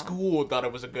 and the school thought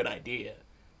it was a good idea.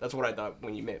 That's what I thought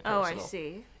when you meant personal. Oh, I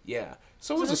see. Yeah.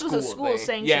 So it was this a was a school thing.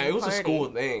 sanctioned Yeah, it was party. a school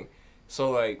thing. So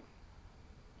like,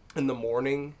 in the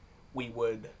morning, we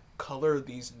would color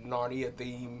these Narnia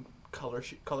themed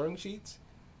coloring sheets.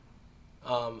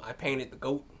 I painted the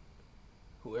goat.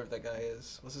 Whoever that guy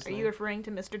is. What's his name? Are you referring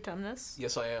to Mr. Tumnus?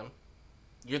 Yes, I am.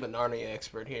 You're the Narnia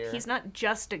expert here. He's not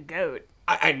just a goat.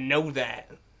 I know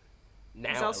that.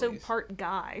 Now, He's also part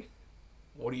guy.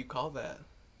 What do you call that?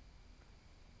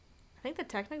 I think the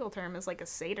technical term is like a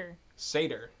satyr.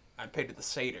 Satyr. I painted the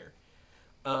satyr.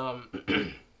 I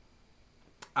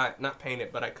not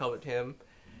painted, but I colored him,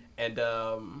 and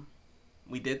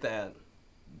we did that.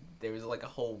 There was like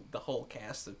the whole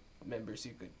cast of members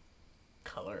you could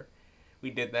color. We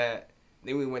did that.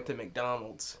 Then we went to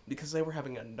McDonald's because they were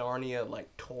having a Narnia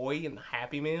like toy in the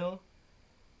Happy Meal.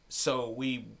 So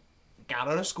we got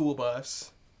on a school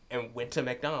bus and went to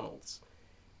McDonald's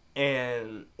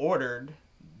and ordered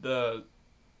the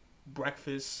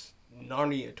breakfast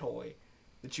Narnia toy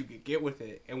that you could get with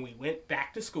it. And we went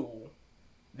back to school.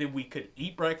 Then we could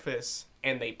eat breakfast,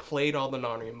 and they played all the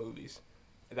Narnia movies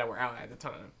that were out at the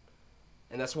time.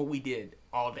 And that's what we did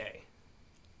all day.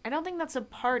 I don't think that's a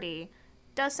party.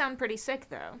 Does sound pretty sick,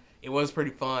 though. It was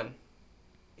pretty fun.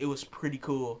 It was pretty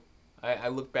cool. I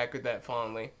look back at that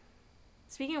fondly.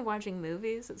 Speaking of watching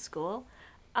movies at school,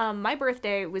 my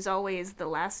birthday was always the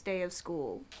last day of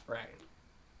school. Right.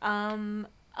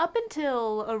 Up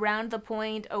until around the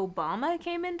point Obama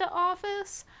came into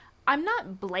office, I'm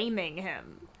not blaming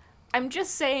him. I'm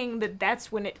just saying that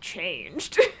that's when it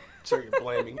changed. So you're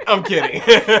blaming. I'm kidding.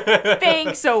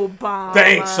 Thanks, Obama.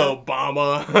 Thanks,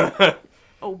 Obama.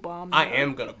 Obama. I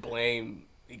am going to blame.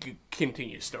 You can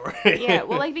continue your story. Yeah,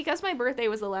 well, like, because my birthday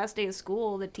was the last day of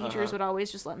school, the teachers would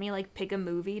always just let me, like, pick a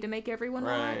movie to make everyone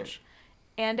watch.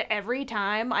 And every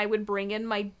time I would bring in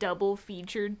my double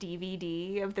featured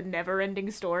DVD of The Never-Ending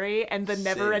Story and The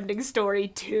Never-Ending Story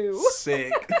 2.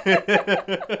 Sick.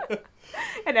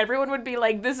 And everyone would be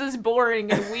like, this is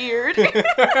boring and weird.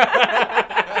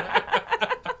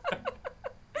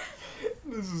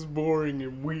 This is boring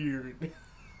and weird.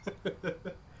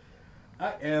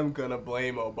 I am gonna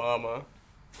blame Obama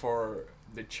for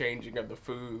the changing of the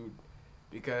food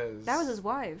because... That was his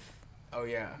wife. Oh,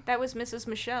 yeah. That was Mrs.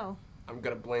 Michelle. I'm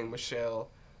gonna blame Michelle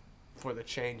for the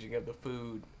changing of the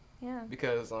food. Yeah.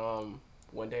 Because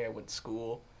one day I went to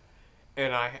school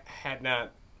and I had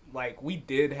not, like, we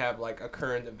did have like a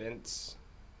current events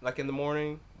like in the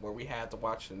morning where we had to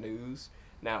watch the news.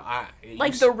 Now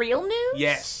like the real news?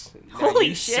 Yes. Now Holy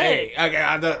you shit. Say,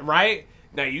 right?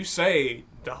 Now you say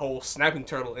the whole snapping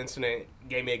turtle incident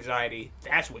gave me anxiety.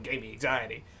 That's what gave me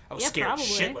anxiety. I was scared probably.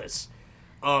 shitless.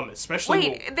 Especially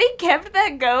Wait, they kept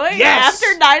that going yes,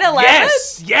 after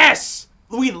 9/11? Yes.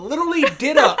 We literally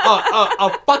did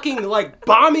a fucking like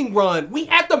bombing run. We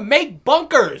had to make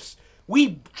bunkers.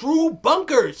 We drew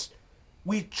bunkers.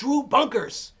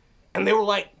 And they were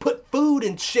like, put food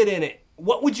and shit in it.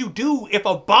 What would you do if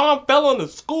a bomb fell on the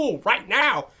school right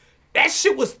now? That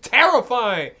shit was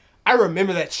terrifying. I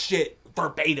remember that shit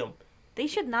verbatim. They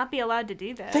should not be allowed to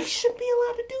do that. They should be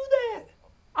allowed to do that.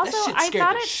 Also, That shit I scared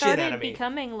thought the it shit out started of me.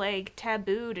 becoming, like,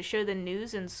 taboo to show the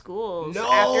news in schools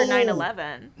No. after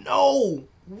 9/11. No,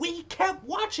 we kept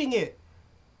watching it.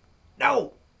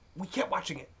 I'm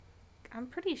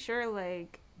pretty sure,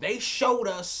 like... They showed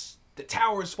us the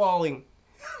towers falling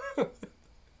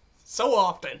so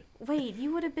often. Wait,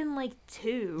 you would have been, like,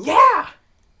 2. Yeah.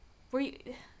 Were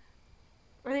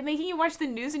they making you watch the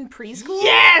news in preschool?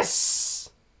 Yes.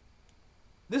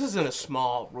 This is in a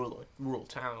small rural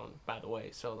town, by the way.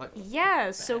 So like.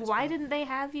 Yeah, so why didn't they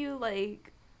have you,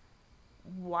 like,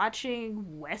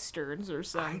 watching westerns or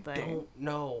something? I don't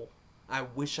know. I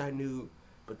wish I knew.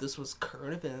 But this was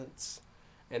current events.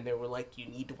 And they were like, you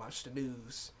need to watch the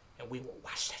news. And we will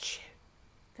watch that shit.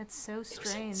 That's so It was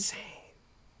strange. insane.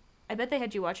 I bet they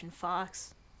had you watching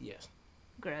Fox. Yes.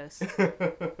 Gross.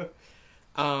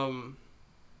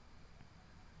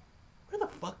 Where the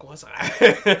fuck was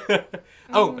I?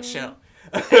 Oh, Michelle.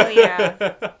 Oh,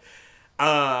 yeah.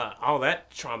 All that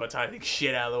traumatizing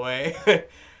shit out of the way.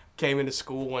 Came into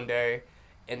school one day,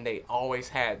 and they always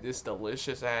had this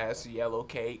delicious ass yellow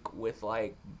cake with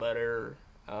like butter,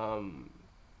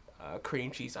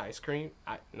 cream cheese ice cream.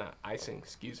 Not icing,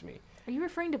 excuse me. Are you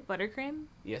referring to buttercream?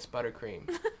 Yes, buttercream.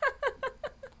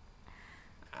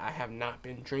 I have not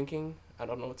been drinking. I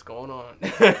don't know what's going on.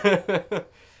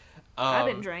 I've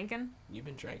been drinking. You've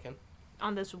been drinking?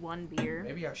 On this one beer.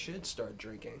 Maybe I should start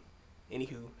drinking.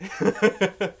 Anywho.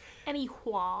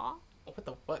 Anyhua. What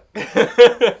the fuck?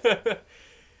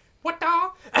 What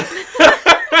the?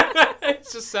 It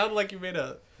just sounded like you made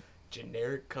a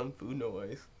generic kung fu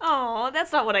noise. Oh,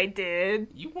 that's not what I did.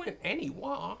 You went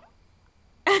anywa.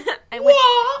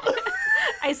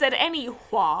 I said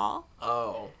anyhua.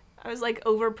 Oh. I was like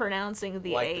overpronouncing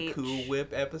the like H. Like the Cool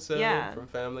Whip episode from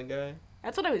Family Guy?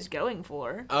 That's what I was going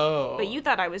for. Oh. But you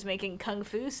thought I was making kung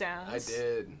fu sounds. I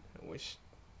did.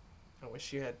 I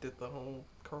wish you had did the whole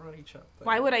karate chop thing.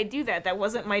 Why would I do that? That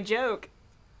wasn't my joke.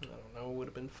 I don't know. It would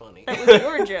have been funny. That was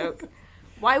your joke.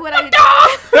 Why would I...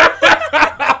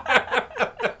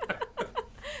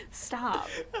 Stop.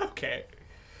 Okay.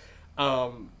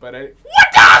 But I... What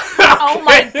the? Oh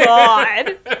my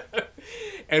god.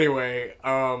 Anyway,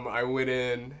 I went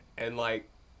in and like,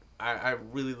 I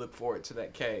really look forward to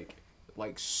that cake.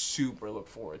 Like, super look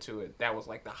forward to it. That was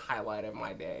like the highlight of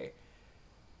my day.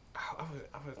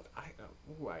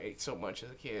 I ate so much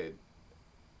as a kid.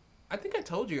 I think I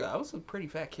told you I was a pretty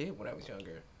fat kid when I was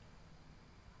younger.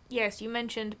 Yes, you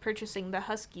mentioned purchasing the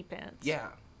husky pants. Yeah,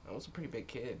 I was a pretty big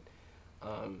kid.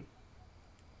 I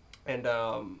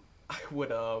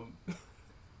would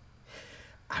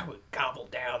I would gobble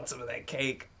down some of that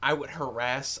cake. I would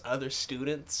harass other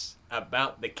students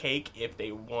about the cake if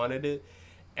they wanted it.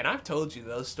 And I've told you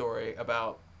the story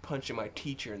about punching my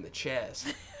teacher in the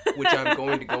chest, which I'm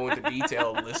going to go into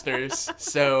detail, listeners.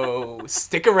 So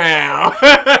stick around.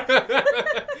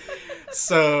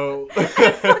 So I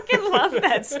fucking love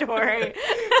that story.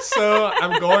 So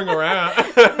I'm going around.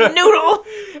 Noodle.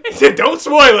 Don't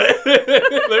spoil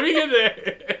it. Let me get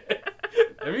there.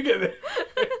 Let me get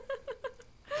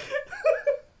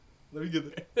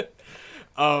there.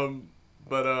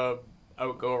 But I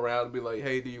would go around and be like,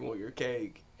 hey, do you want your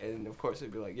cake? And of course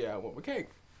they'd be like, yeah, I want my cake.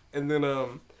 And then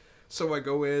so I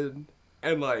go in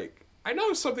and like I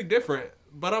know something different,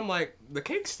 but I'm like, the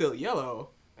cake's still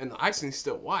yellow and the icing's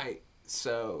still white,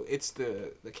 so it's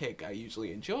the cake I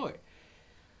usually enjoy.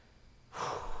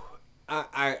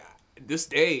 I this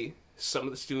day some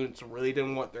of the students really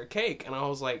didn't want their cake, and I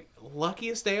was like,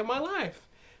 luckiest day of my life.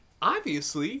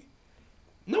 Obviously,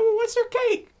 no one wants their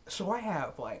cake. So I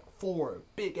have like 4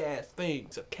 big ass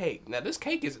things of cake. Now this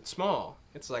cake isn't small.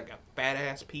 It's like a fat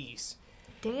ass piece.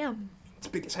 Damn. It's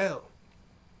big as hell.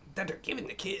 That they're giving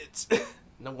the kids.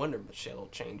 No wonder Michelle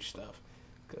changed stuff.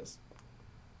 Because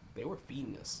they were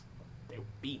feeding us. They were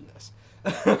beating us.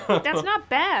 That's not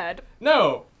bad.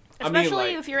 No. Especially I mean,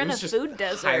 like, if you're in a food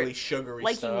desert. Highly sugary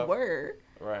like stuff. You were.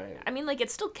 Right. I mean, like,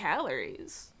 it's still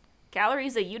calories.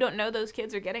 Calories that you don't know those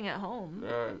kids are getting at home.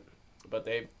 Right. But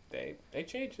they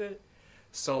changed it.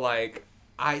 So, like,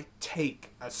 I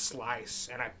take a slice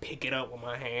and I pick it up with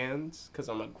my hands because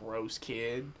I'm a gross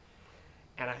kid.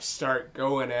 And I start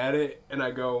going at it and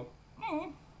I go,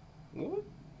 what?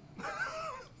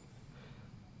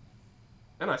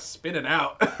 And I spit it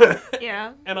out.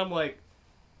 Yeah. And I'm like,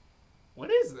 what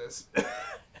is this?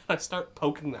 I start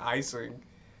poking the icing.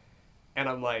 And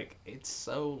I'm like, it's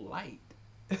so light.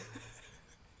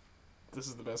 This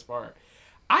is the best part.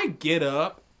 I get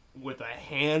up with a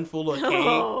handful of cake.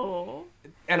 Oh.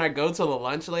 And I go to the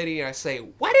lunch lady and I say,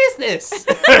 what is this?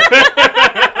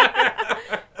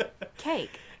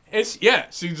 Cake. And it's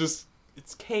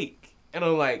cake. And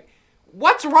I'm like,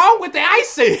 what's wrong with the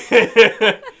icing?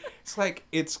 It's like,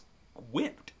 it's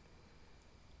whipped.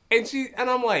 And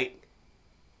I'm like,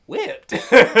 whipped?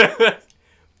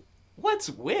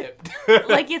 What's whipped?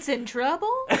 Like it's in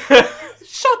trouble?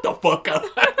 Shut the fuck up.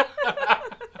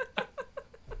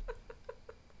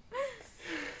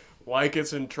 Like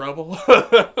it's in trouble?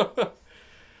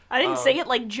 I didn't say it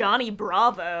like Johnny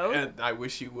Bravo. And I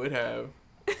wish you would have.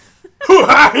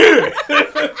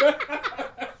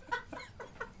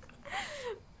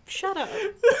 Shut up.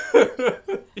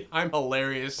 I'm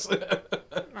hilarious. Oh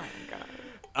my god.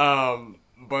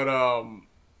 But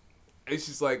it's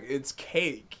just like, it's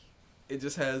cake. It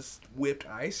just has whipped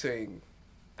icing.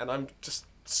 And I'm just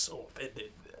so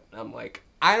offended. I'm like,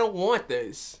 I don't want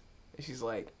this. And she's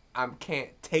like, I can't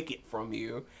take it from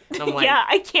you. And I'm like, yeah,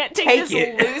 I can't take this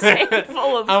loose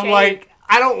handful of I'm cake. like,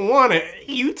 I don't want it.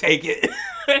 You take it.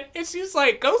 And she's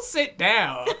like, go sit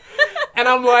down. And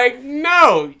I'm like,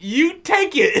 no, you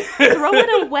take it. Throw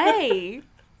it away.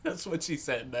 That's what she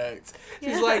said next.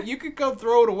 She's like, you could go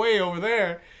throw it away over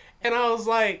there. And I was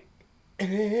like,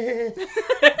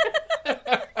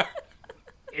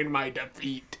 in my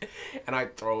defeat, and I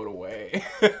throw it away.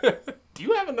 Do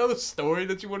you have another story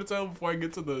that you want to tell before I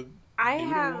get to the noodle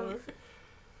one?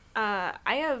 I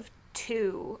have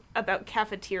two about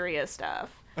cafeteria stuff.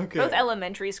 Okay. Both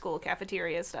elementary school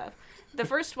cafeteria stuff. The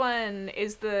first one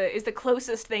is the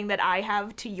closest thing that I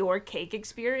have to your cake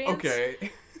experience.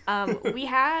 Okay. We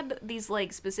had these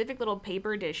like specific little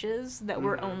paper dishes that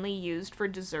were only used for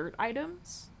dessert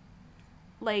items.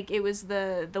 Like it was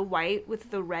the white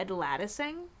with the red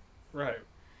latticing. Right.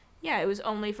 Yeah, it was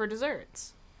only for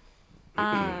desserts.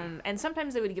 And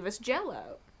sometimes they would give us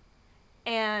Jell-O.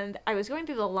 And I was going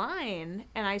through the line,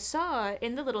 and I saw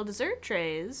in the little dessert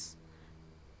trays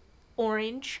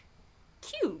orange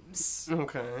cubes.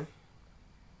 Okay.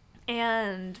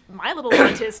 And my little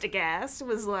autistic ass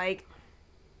was like,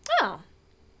 oh,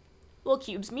 well,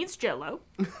 cubes means Jell-O.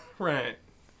 Right.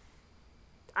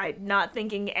 I'm not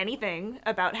thinking anything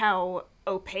about how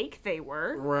opaque they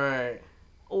were. Right.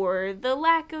 Or the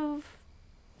lack of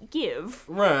give.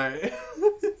 Right.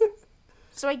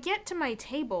 So I get to my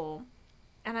table,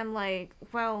 and I'm like,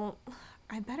 well,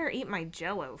 I better eat my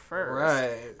Jell-O first.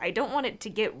 Right. I don't want it to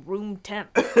get room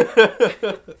temp.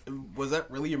 Was that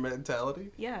really your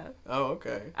mentality? Yeah. Oh,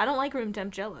 okay. I don't like room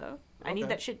temp Jell-O. I need Okay.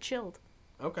 that shit chilled.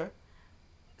 Okay.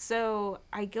 So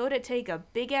I go to take a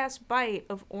big-ass bite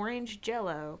of orange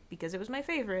Jell-O, because it was my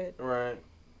favorite, Right.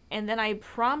 and then I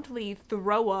promptly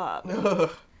throw up.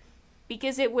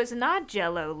 Because it was not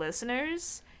Jell-O,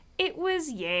 listeners. It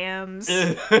was yams.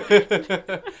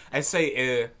 I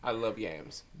say, I love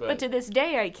yams. But to this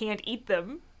day, I can't eat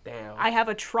them. Damn. I have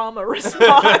a trauma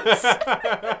response.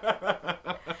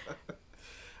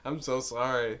 I'm so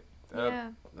sorry.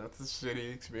 Yeah. That's a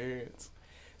shitty experience.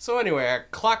 So anyway, I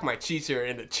clocked my teacher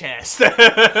in the chest.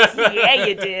 Yeah,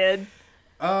 you did.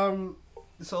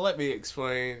 So let me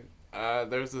explain.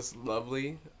 There's this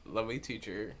lovely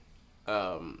teacher,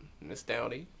 Miss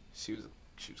Downey. She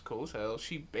was cool as hell.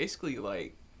 She basically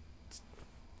like.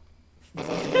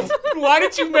 Why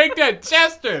did you make that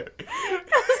gesture?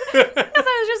 Because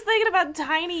I was just thinking about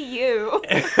tiny you.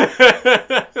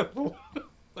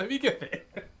 Let me get it.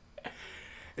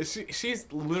 She's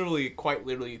quite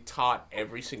literally taught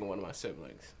every single one of my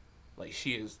siblings. Like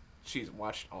she's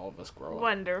watched all of us grow up.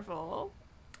 Wonderful.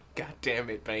 God damn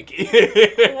it,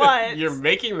 Banky. What? You're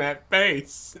making that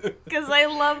face. Because I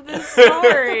love this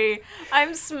story.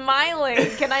 I'm smiling.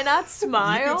 Can I not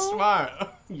smile? You can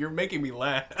smile. You're making me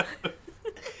laugh.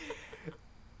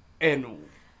 And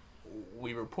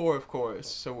we were poor, of course,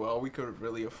 so all we could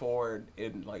really afford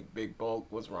in like big bulk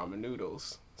was ramen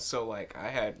noodles. So like I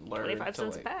had learned 25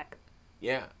 cents a pack.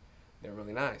 Yeah, they're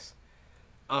really nice.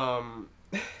 I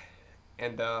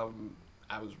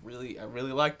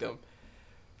really liked them.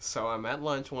 So I'm at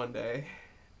lunch one day,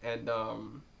 and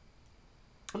I'm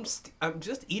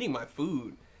just eating my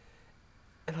food,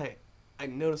 and I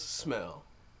notice a smell,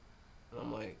 and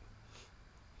I'm like,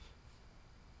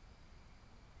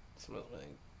 it smells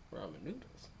like ramen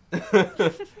noodles.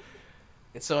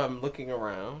 And so I'm looking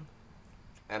around,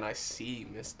 and I see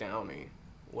Miss Downey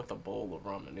with a bowl of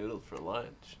ramen noodles for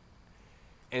lunch.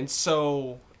 And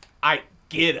so I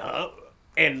get up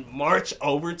and march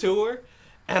over to her,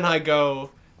 and I go,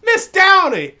 Miss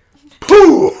Downey!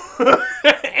 Pooh!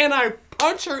 And I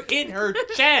punch her in her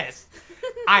chest.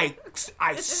 I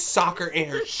sock her in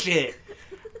her shit.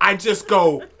 I just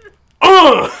go,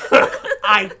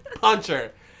 I punch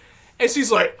her. And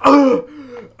she's like,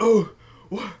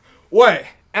 what?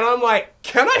 And I'm like,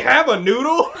 can I have a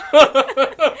noodle? Can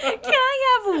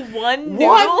I have one noodle?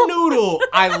 One noodle.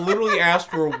 I literally asked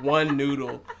for one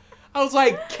noodle. I was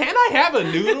like, can I have a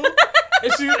noodle?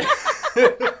 And she...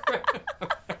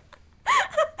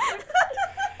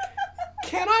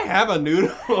 Can I have a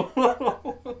noodle?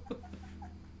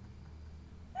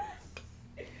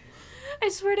 I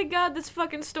swear to God, this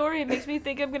fucking story makes me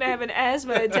think I'm gonna have an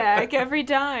asthma attack every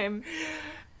time.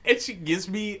 And she gives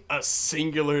me a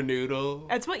singular noodle.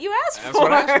 That's what you asked for. That's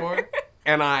what I asked for.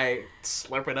 And I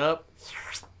slurp it up,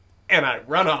 and I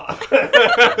run off.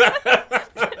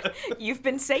 You've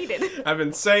been sated. I've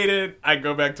been sated. I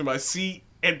go back to my seat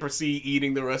and proceed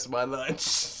eating the rest of my lunch.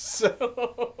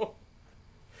 So...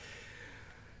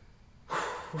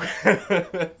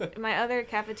 My other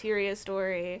cafeteria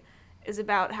story is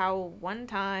about how one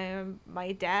time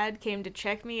my dad came to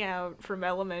check me out from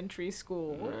elementary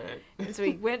school. Right. And so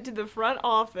he went to the front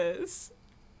office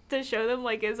to show them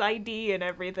like his ID and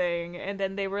everything. And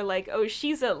then they were like, oh,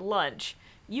 she's at lunch.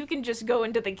 You can just go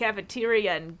into the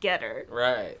cafeteria and get her.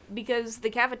 Right. Because the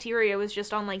cafeteria was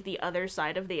just on like the other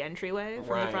side of the entryway from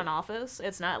Right. the front office.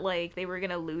 It's not like they were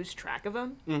going to lose track of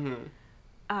him. Mm-hmm.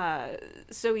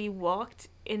 So he walked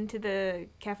into the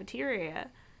cafeteria,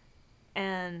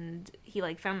 and he,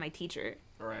 like, found my teacher.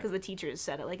 Right. Because the teachers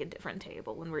sat at, like, a different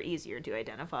table and were easier to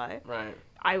identify. Right.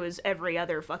 I was every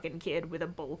other fucking kid with a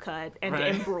bowl cut and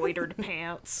embroidered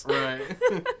pants. Right.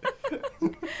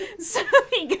 So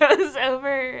he goes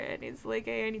over and he's like,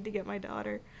 hey, I need to get my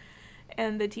daughter.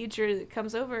 And the teacher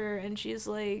comes over and she's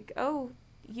like, oh,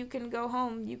 you can go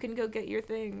home. You can go get your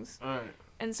things. All right.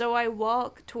 And so I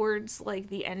walk towards, like,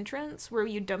 the entrance where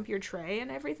you dump your tray and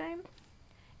everything.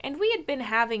 And we had been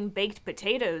having baked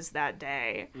potatoes that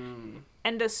day. Mm.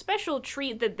 And a special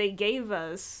treat that they gave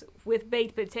us with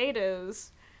baked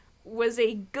potatoes was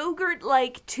a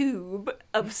Go-Gurt-like tube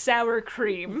of sour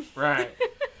cream. Right.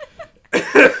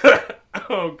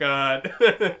 Oh, God.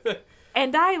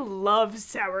 And I love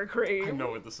sour cream. I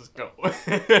know where this is going.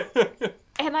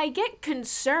 And I get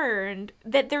concerned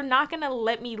that they're not going to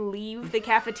let me leave the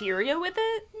cafeteria with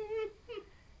it.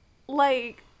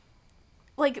 Like,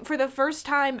 for the first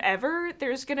time ever,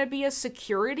 there's going to be a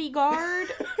security guard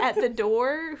at the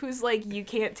door who's like, you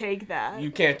can't take that. You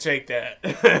can't take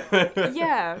that.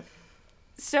 Yeah.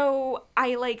 So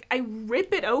I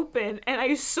rip it open and I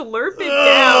slurp it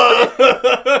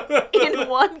down in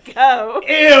one go.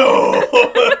 Ew!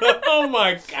 Oh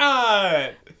my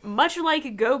God! Much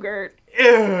like Go-Gurt. Ew!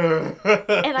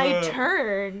 And I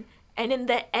turn, and in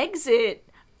the exit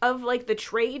of, like, the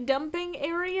tray dumping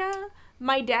area,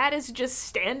 my dad is just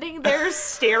standing there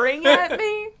staring at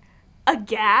me,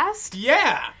 aghast.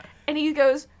 Yeah! And he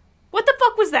goes, what the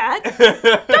fuck was that?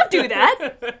 Don't do that!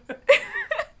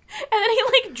 And then he,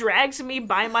 like, drags me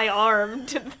by my arm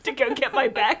to go get my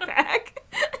backpack.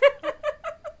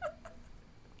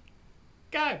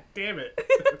 God damn it.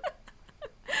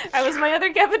 That was my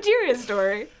other cafeteria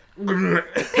story.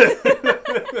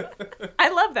 I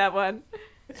love that one.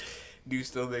 Do you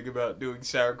still think about doing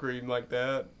sour cream like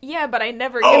that? Yeah, but I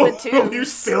never give it to. You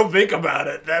still think about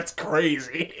it? That's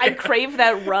crazy. I crave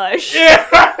that rush.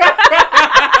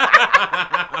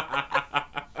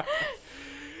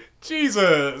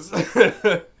 Jesus.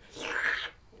 I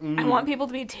want people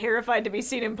to be terrified to be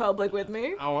seen in public with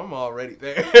me. Oh, I'm already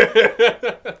there.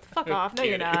 Fuck off. No,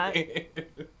 you're not.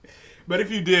 But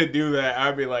if you did do that,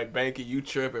 I'd be like, Banky, you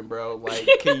tripping, bro. Like,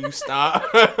 can you stop?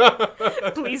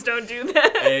 Please don't do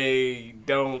that. Hey,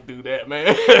 don't do that,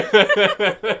 man.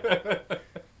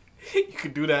 You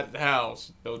can do that at the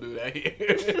house. Don't do that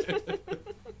here.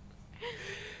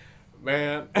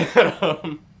 Man.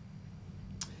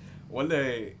 One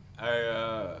day, I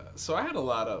had a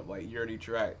lot of, like,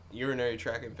 urinary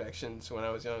tract infections when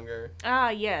I was younger. Ah,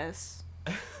 yes.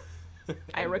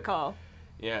 I recall.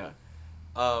 Yeah.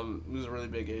 It was a really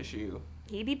big issue.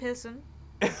 He be pissing.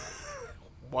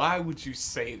 Why would you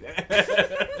say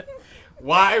that?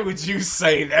 Why would you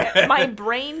say that? My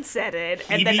brain said it,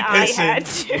 and He then be I pissing. had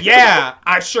to. Yeah,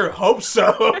 I sure hope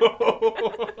so.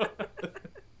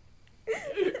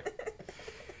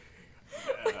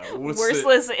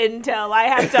 Worthless intel I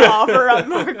have to offer on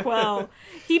Markwell.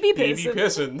 He be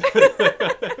pissing.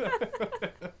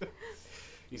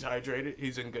 He's hydrated.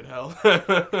 He's in good health.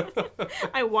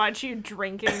 I watch you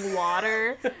drinking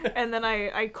water, and then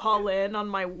I call in on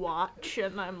my watch,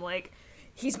 and I'm like,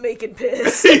 he's making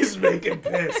piss. He's making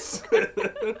piss.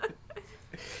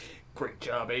 Great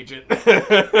job, agent. This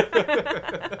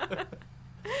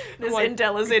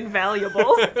intel is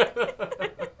invaluable.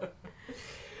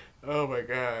 Oh my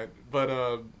God. But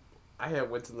I had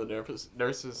went to the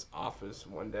nurse's office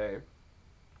one day.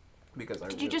 Because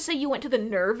Did you just say you went to the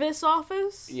nervous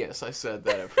office? Yes, I said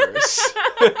that at first.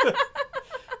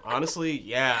 Honestly,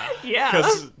 yeah. Yeah.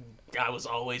 Because I was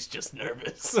always just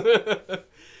nervous. But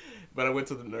I went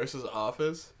to the nurse's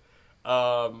office,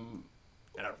 and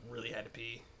I really had to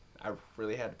pee.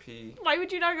 Why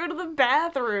would you not go to the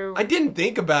bathroom? I didn't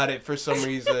think about it for some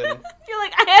reason. You're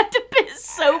like, I have to piss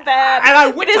so bad. And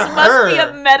I went to her. This must be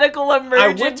a medical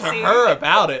emergency. I went to her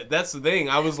about it. That's the thing.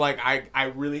 I was like, I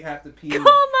really have to pee.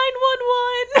 Call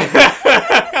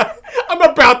 911. I'm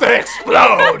about to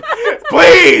explode.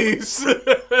 Please.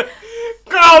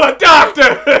 Call a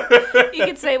doctor. You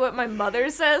could say what my mother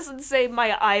says and say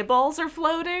my eyeballs are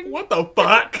floating. What the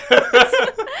fuck?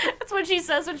 That's what she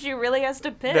says when she really has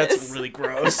to piss. That's really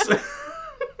gross.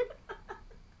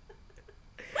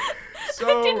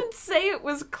 So, I didn't say it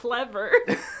was clever.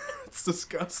 It's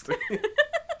disgusting.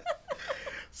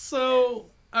 So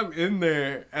I'm in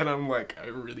there and I'm like, I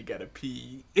really gotta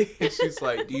pee. And she's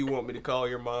like, do you want me to call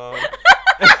your mom?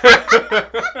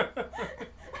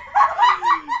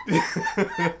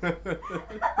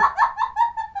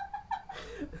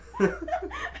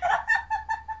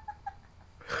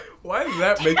 Why does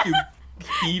that make you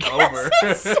heave over?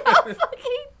 It's so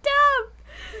fucking dumb.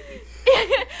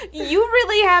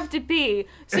 to pee.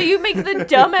 So you make the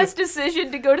dumbass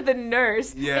decision to go to the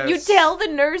nurse. Yes. And you tell the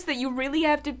nurse that you really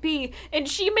have to pee. And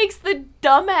she makes the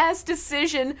dumbass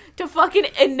decision to fucking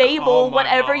enable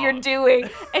whatever you're doing.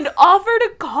 And offer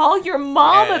to call your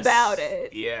mom about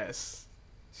it. Yes.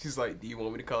 She's like, do you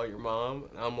want me to call your mom?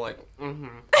 And I'm like,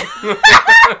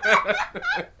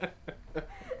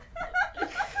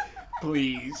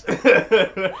 please.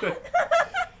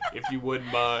 If you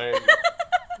wouldn't mind.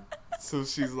 So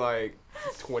she's like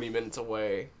 20 minutes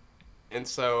away. And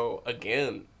so,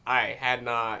 again, I had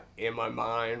not in my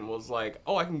mind was like,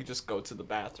 oh, I can just go to the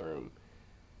bathroom.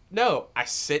 No, I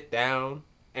sit down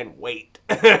and wait.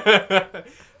 For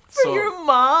your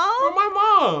mom? For my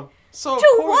mom. So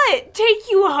to what? Take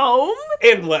you home?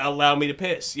 And allow me to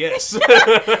piss, yes.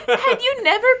 Had you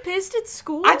never pissed at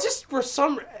school? I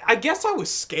guess I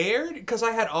was scared because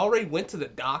I had already went to the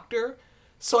doctor.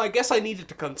 So I guess I needed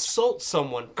to consult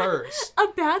someone first.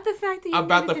 About the fact that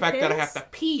that I have to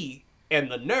pee. And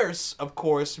the nurse, of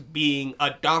course, being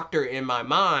a doctor in my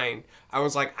mind, I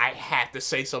was like, I have to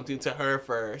say something to her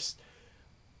first.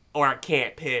 Or I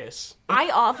can't piss. I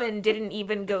often didn't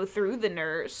even go through the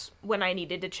nurse when I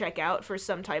needed to check out for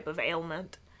some type of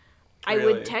ailment. Really? I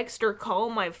would text or call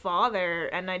my father,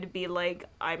 and I'd be like,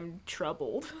 I'm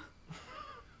troubled.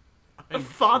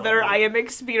 Father, I am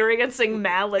experiencing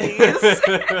maladies.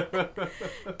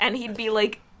 And he'd be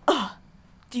like, ugh,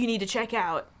 do you need to check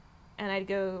out? And I'd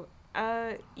go,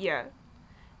 yeah.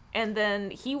 And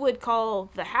then he would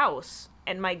call the house,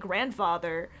 and my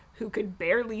grandfather, who could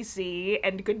barely see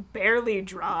and could barely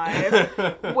drive,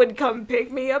 would come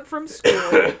pick me up from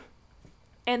school.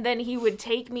 And then he would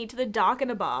take me to the Dock in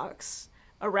a Box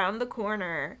around the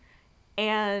corner,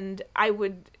 and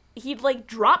he'd like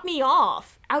drop me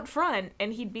off out front,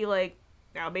 and he'd be like,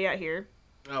 I'll be out here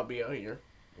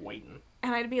waiting.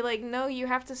 And I'd be like, no, you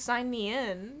have to sign me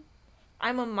in.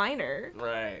 I'm a minor.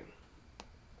 Right.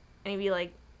 And he'd be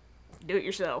like, do it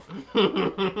yourself.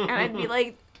 And I'd be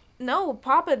like, no,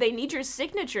 Papa, they need your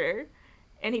signature.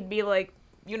 And he'd be like,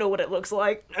 you know what it looks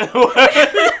like.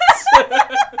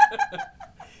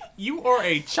 You are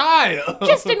a child.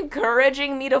 Just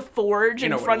encouraging me to forge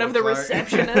in front of the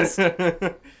receptionist.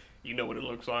 You know what it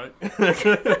looks like.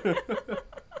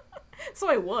 So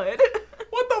I would.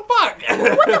 What the fuck?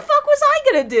 What the fuck was I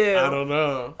gonna do? I don't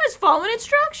know. I was following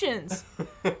instructions.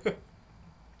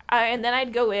 And then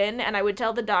I'd go in and I would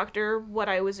tell the doctor what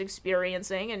I was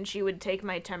experiencing, and she would take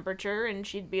my temperature and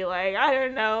she'd be like, I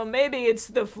don't know, maybe it's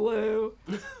the flu.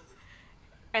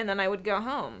 And then I would go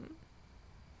home.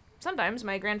 Sometimes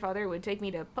my grandfather would take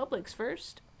me to Publix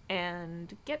first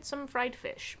and get some fried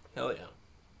fish. Hell yeah.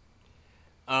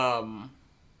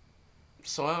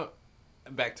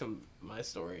 Back to my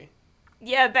story.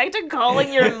 Yeah, back to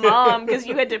calling your mom because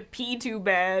you had to pee too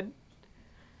bad.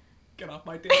 Get off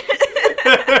my dick.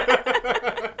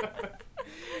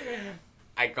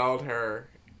 I called her,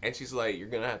 and she's like, you're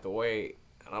gonna have to wait.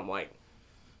 And I'm like,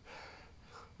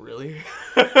 really?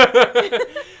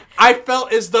 I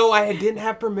felt as though I didn't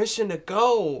have permission to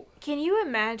go. Can you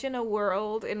imagine a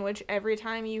world in which every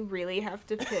time you really have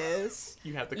to piss,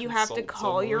 you have to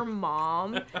call someone. your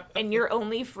mom, and you're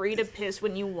only free to piss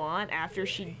when you want after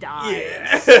she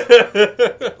dies?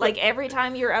 Yeah. Like, every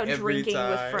time you're out drinking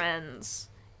with friends,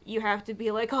 you have to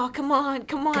be like, oh, come on,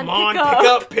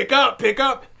 pick up.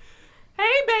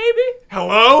 Hey, baby.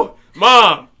 Hello?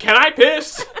 Mom, can I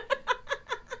piss?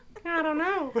 I don't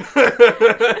know.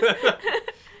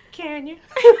 Can you?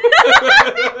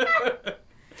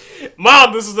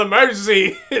 Mom, this is an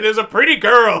emergency. It is a pretty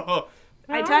girl.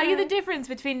 I tell you the difference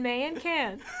between may and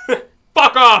can.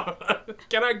 Fuck off.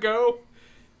 Can I go?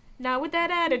 Not with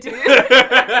that attitude.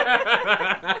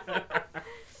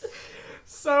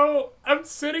 So, I'm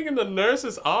sitting in the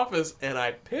nurse's office, and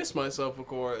I piss myself, of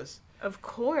course. Of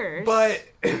course. But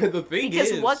the thing is...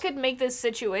 Because what could make this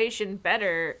situation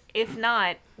better, if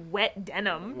not wet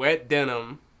denim? Wet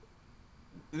denim.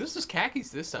 This was khakis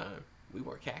this time. We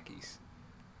wore khakis.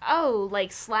 Oh,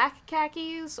 like slack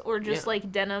khakis? Or just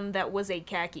like denim that was a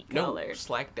khaki color? No,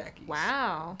 slack dackies.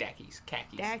 Wow. Dackies.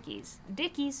 Khakis. Dackies.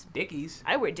 Dickies. Dickies.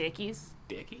 I wear dickies.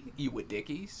 Dickie? You would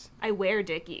dickies? I wear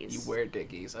dickies. You wear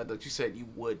dickies. I thought you said you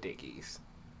would dickies.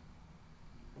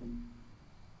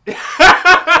 This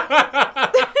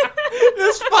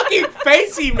fucking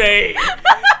face he made.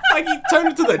 Like he turned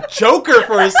into the Joker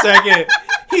for a second.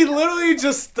 He literally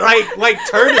just like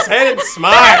turned his head and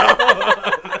smiled.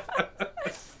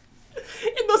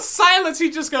 In the silence,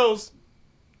 he just goes.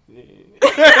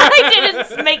 I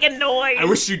didn't make a noise. I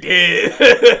wish you did.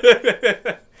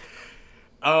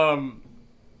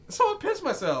 So I pissed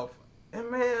myself,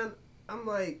 and man,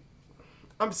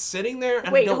 I'm sitting there.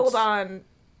 And Wait, hold on.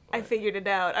 I figured it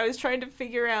out. I was trying to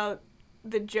figure out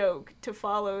the joke to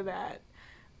follow that.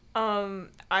 I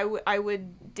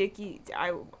would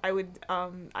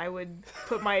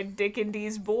put my dick in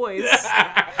these boys.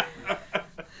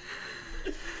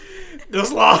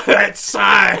 Just lost that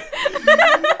sigh.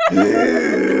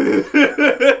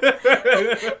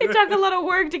 It took a lot of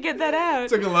work to get that out.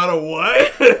 Took a lot of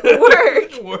what?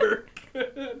 Work.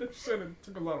 That shit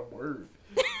took a lot of work.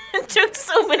 It took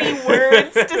so many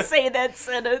words to say that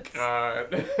sentence.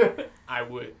 God. I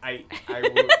would.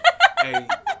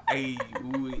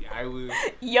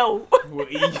 Yo.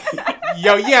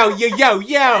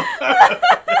 Yo.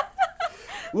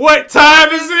 What time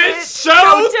is it?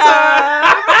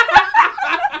 Showtime.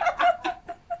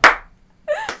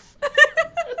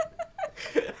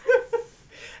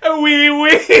 Wee.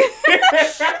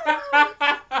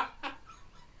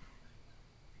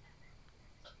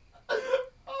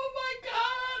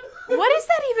 What is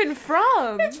that even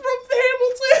from? It's from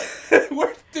Hamilton.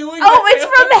 We're doing. It's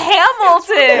from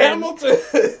Hamilton. Hamilton.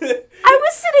 I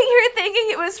was sitting here thinking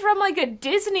it was from like a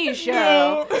Disney show,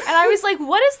 No. and I was like,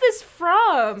 "What is this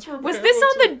from? Was this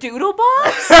on the Doodle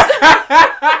Bops?"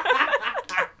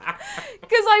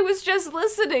 Because I was just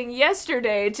listening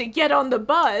yesterday to Get on the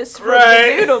Bus from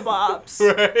the Doodle Bops,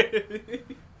 Right.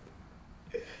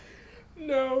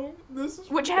 No, this is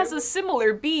which has a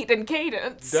similar beat and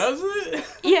cadence. Does it?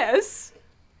 Yes.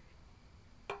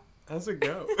 How's it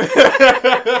go?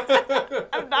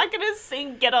 I'm not gonna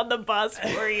sing Get on the Bus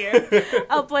for you.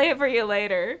 I'll play it for you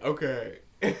later. Okay.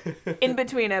 In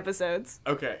between episodes.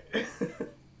 Okay.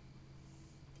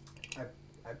 I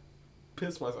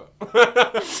pissed myself.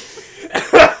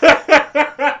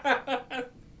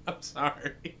 I'm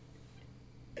sorry.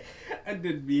 I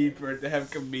didn't mean for it to have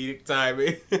comedic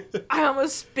timing. I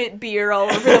almost spit beer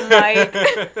all over the mic.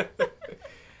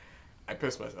 I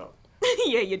pissed myself.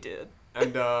 Yeah, you did.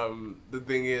 And the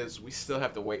thing is, we still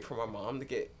have to wait for my mom to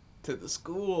get to the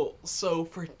school. So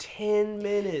for 10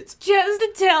 minutes... Just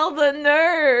to tell the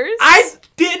nurse. I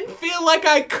didn't feel like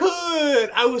I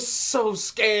could. I was so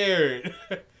scared.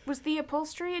 Was the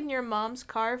upholstery in your mom's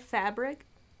car fabric?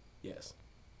 Yes.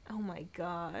 Oh my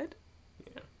god.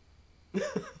 Yeah.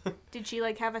 Did she,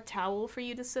 like, have a towel for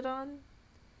you to sit on?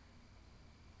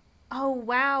 Oh,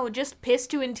 wow. Just piss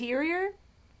to interior?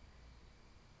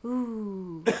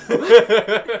 Ooh.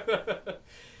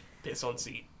 Piss on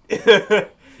seat.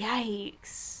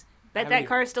 Yikes. Bet that even-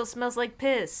 car still smells like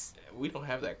piss. We don't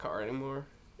have that car anymore.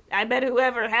 I bet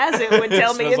whoever has it would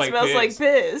tell me it smells like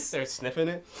piss. They're sniffing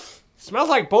it. Smells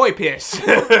like boy piss.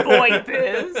 Boy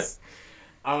piss.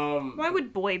 Why Why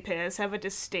would boy piss have a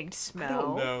distinct smell? I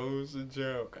don't know. It was a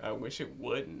joke. I wish it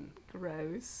wouldn't.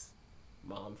 Gross.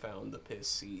 Mom found the piss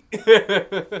seat.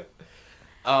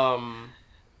 Well,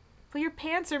 your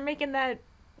pants are making that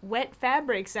wet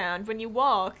fabric sound when you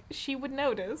walk. She would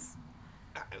notice.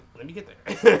 Let me get there.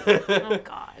 Oh,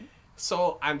 God.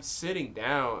 So I'm sitting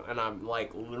down and I'm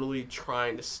like literally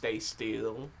trying to stay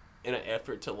still in an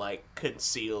effort to like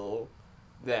conceal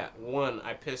that one,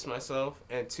 I pissed myself,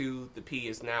 and two, the pee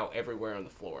is now everywhere on the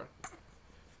floor.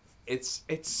 It's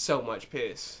so much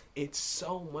piss. It's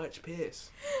so much piss.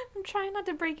 I'm trying not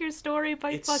to break your story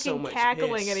by It's so fucking much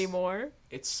cackling piss. anymore.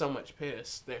 It's so much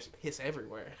piss. There's piss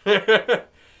everywhere.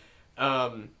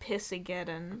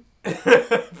 Piss-gedon.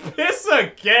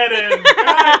 Piss-gedon!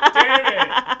 God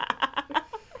damn it!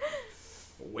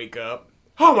 Wake up.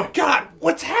 Oh my god!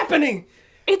 What's happening?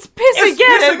 It's piss-gedon!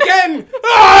 It's piss-gedon!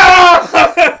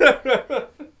 Ah!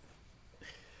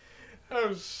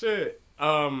 Oh shit.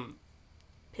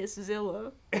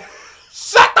 Pisszilla.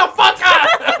 Shut the fuck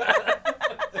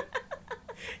up!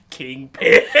 King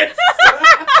Piss.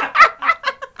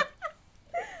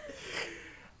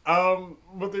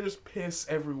 But there's piss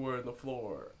everywhere on the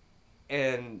floor.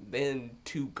 And then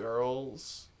two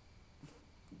girls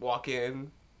walk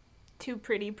in. Two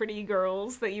pretty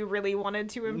girls that you really wanted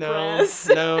to impress.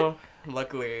 No.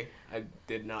 Luckily, I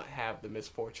did not have the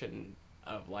misfortune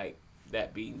of, like,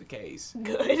 that being the case.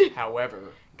 Good.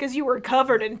 However... Because you were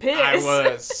covered in piss. I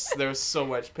was. There was so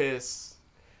much piss.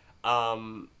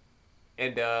 And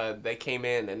they came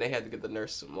in and they had to get the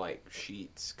nurse some, like,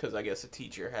 sheets. Because I guess the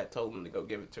teacher had told them to go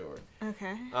give it to her.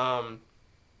 Okay.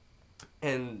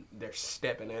 And they're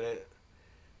stepping in it.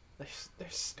 They're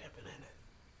stepping in it.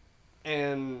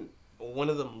 And one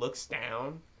of them looks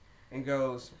down and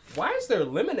goes, "Why is there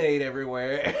lemonade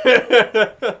everywhere?"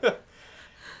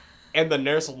 And the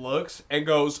nurse looks and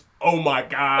goes, "Oh my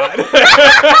god."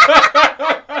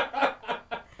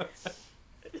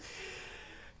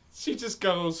 She just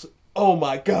goes, "Oh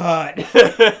my god."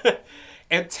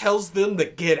 And tells them to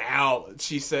get out.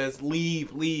 She says,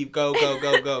 leave, go.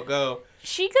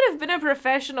 She could have been a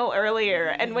professional earlier,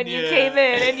 and when you came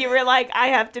in and you were like, I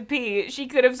have to pee, she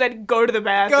could have said, go to the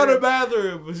bathroom. Go to the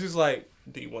bathroom. But she's like,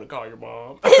 do you want to call your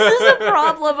mom? This is a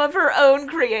problem of her own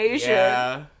creation.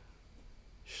 Yeah.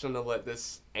 Shouldn't have let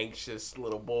this anxious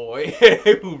little boy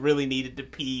who really needed to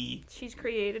pee. She's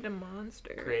created a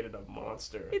monster.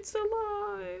 It's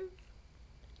alive.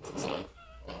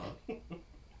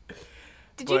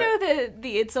 Did you know that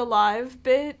the It's Alive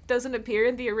bit doesn't appear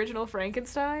in the original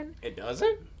Frankenstein? It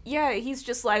doesn't? Yeah, he's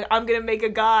just like, I'm gonna make a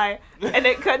guy. And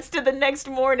it cuts to the next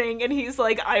morning, and he's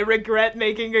like, I regret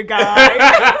making a guy.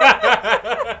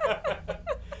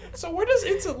 So where does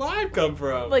It's Alive come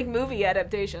from? Like movie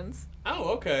adaptations. Oh,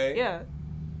 okay. Yeah.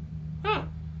 Huh.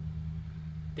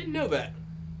 Didn't know that.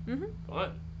 Mm-hmm.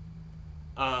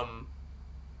 Fun.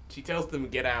 She tells them to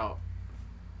get out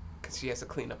because she has to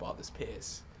clean up all this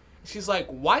piss. She's like,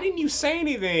 why didn't you say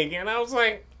anything? And I was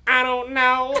like, I don't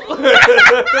know.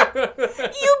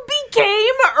 You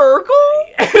became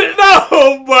Urkel?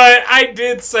 No, but I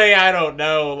did say I don't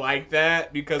know like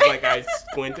that because like I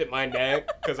squinted my neck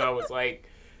because I was like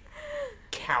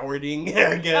cowarding,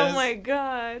 I guess. Oh my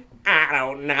god. I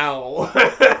don't know.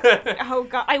 Oh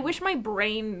god. I wish my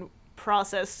brain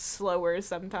processed slower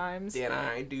sometimes. Did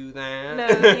I do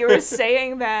that? No, you were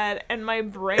saying that and my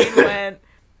brain went,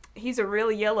 he's a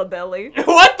real yellow belly.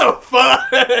 What the fuck?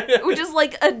 Which is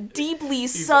like a deeply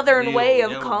southern way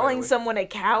of calling someone a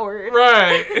coward.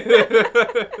 Right.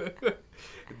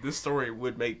 This story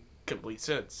would make complete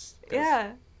sense.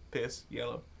 Yeah. Piss,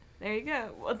 yellow. There you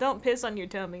go. Well, don't piss on your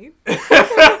tummy.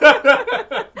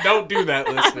 Don't do that,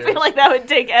 listeners. I feel like that would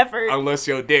take effort. Unless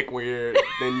your dick weird,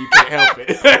 then you can't help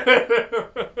it.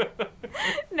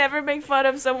 Never make fun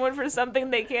of someone for something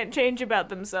they can't change about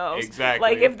themselves. Exactly.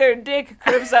 Like if their dick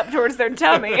curves up towards their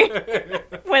tummy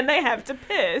when they have to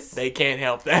piss. They can't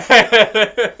help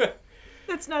that.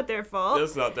 That's not their fault.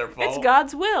 That's not their fault. It's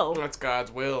God's will. That's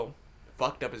God's will.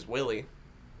 Fucked up his willy.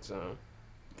 So,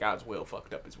 God's will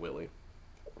fucked up his willy.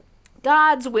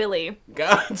 God's willy.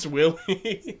 God's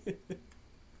willy.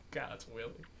 God's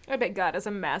willy. I bet God has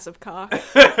a massive cock.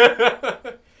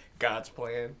 God's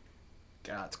plan.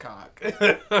 God's cock.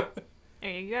 There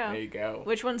you go. There you go.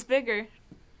 Which one's bigger?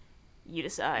 You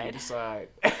decide. You decide.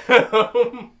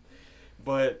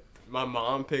 But my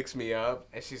mom picks me up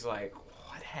and she's like,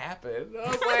 what happened? I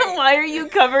was like, why are you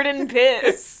covered in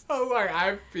piss? I was like,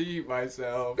 I peed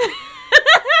myself.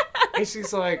 And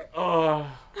she's like, oh,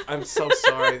 I'm so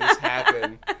sorry this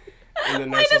happened. And the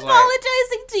nurse I'm was like,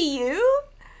 apologizing to you?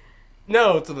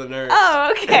 no, to the nurse.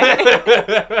 Oh,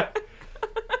 okay.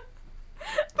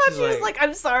 She's She was like,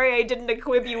 I'm sorry I didn't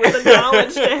equip you with the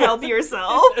knowledge to help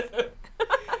yourself.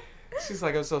 She's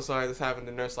like, I'm so sorry this happened.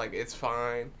 The nurse like, it's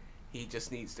fine. He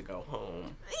just needs to go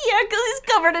home. Yeah, because he's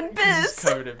covered in piss. He's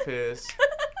covered in piss.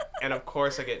 And of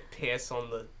course I get piss on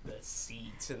the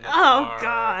seats in the Oh, car.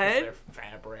 God. 'Cause they're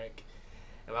fabric.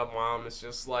 And my mom is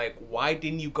just like, why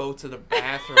didn't you go to the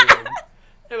bathroom?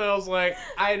 And I was like,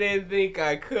 I didn't think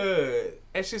I could.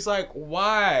 And she's like,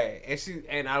 why?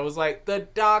 And I was like, the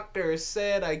doctor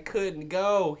said I couldn't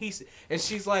go. And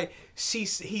she's like, he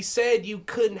said you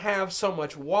couldn't have so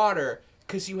much water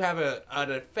because you have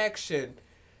an infection.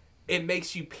 It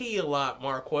makes you pee a lot,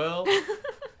 Markwell.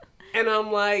 And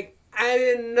I'm like, I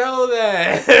didn't know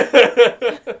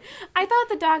that. I thought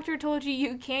the doctor told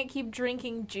you can't keep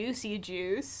drinking juicy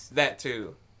juice. That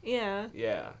too. Yeah.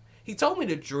 Yeah. He told me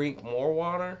to drink more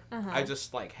water. Uh-huh. I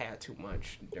just had too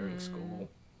much during school.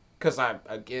 Because I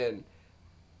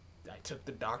took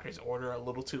the doctor's order a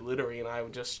little too literally and I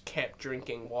just kept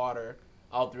drinking water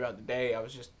all throughout the day. I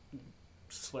was just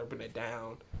slurping it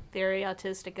down. Very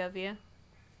autistic of you.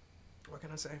 What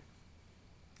can I say?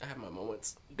 I have my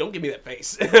moments. Don't give me that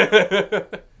face.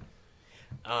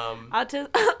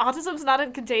 Autism's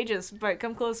not contagious, but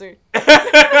come closer.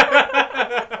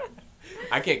 I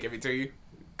can't give it to you.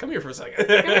 Come here for a second.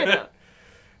 Come here, though.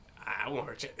 I won't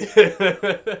hurt you.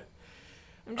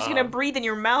 I'm just gonna breathe in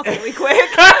your mouth really quick.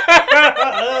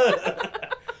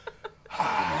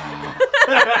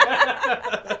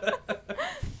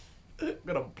 I'm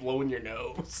gonna blow in your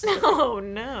nose. Oh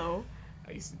no.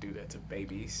 I used to do that to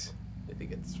babies. They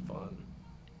think it's fun.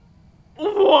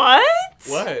 What?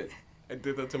 What? I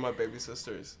did that to my baby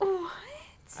sisters. What?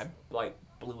 I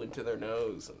blew into their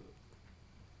nose.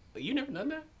 You never done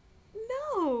that?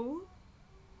 No.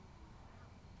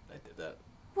 I did that.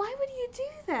 Why would you do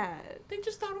that? They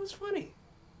just thought it was funny.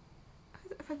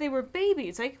 I thought they were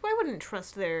babies. I wouldn't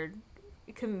trust their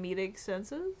comedic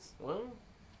senses. Well,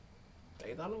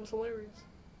 they thought it was hilarious.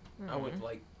 I would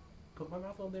put my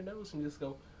mouth on their nose and just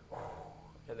go,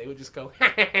 and they would just go.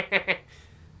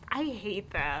 I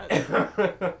hate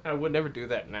that. I would never do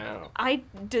that now. I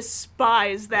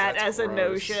despise that That's as a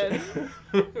gross. notion.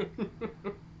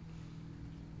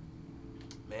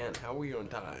 Man, how are we on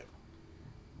time?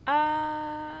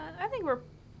 I think we're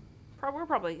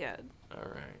probably good.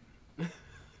 All right.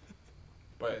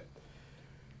 But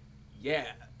yeah,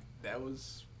 that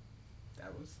was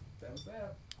that.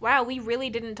 Wow, we really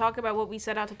didn't talk about what we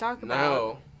set out to talk about.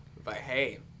 No, but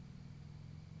hey,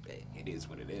 it is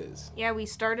what it is. Yeah, we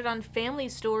started on family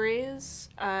stories,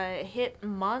 hit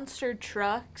monster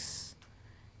trucks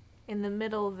in the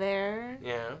middle there.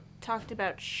 Yeah. Talked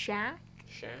about Shaq.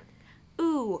 Shaq.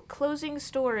 Ooh, closing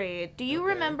story. Do you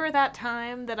remember that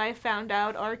time that I found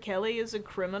out R. Kelly is a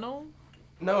criminal?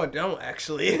 No, I don't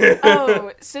actually.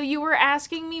 Oh, so you were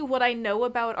asking me what I know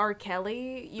about R.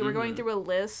 Kelly? You were going through a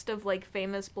list of, like,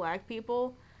 famous black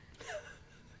people?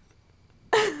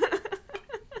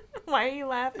 Why are you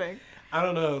laughing? I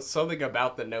don't know, something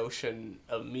about the notion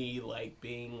of me, like,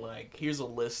 being like, here's a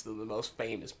list of the most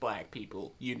famous black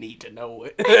people. You need to know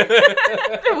it.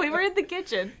 We were in the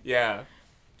kitchen. Yeah.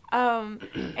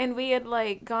 And we had,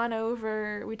 like, gone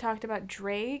over, we talked about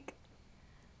Drake.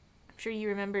 I'm sure you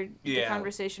remember the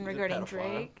conversation regarding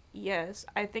Drake. Yes.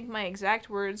 I think my exact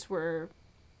words were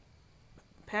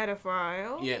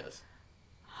pedophile. Yes.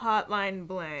 Hotline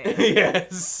bling.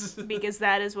 Yes. Because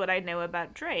that is what I know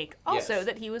about Drake. Also, Yes.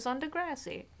 that he was on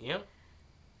Degrassi. Yep.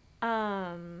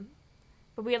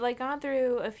 But we had, like, gone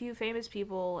through a few famous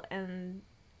people, and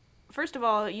first of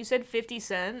all, you said 50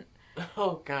 Cent.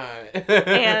 Oh, God.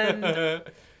 And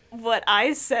what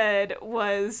I said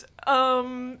was,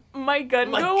 my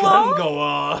gun go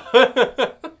off?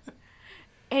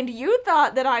 And you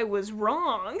thought that I was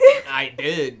wrong. I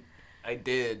did.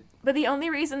 But the only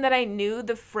reason that I knew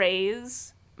the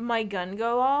phrase, my gun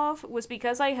go off, was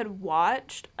because I had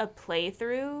watched a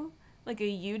playthrough, like a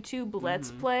YouTube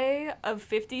Let's Play of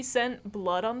 50 Cent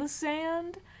Blood on the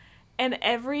Sand. And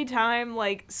every time,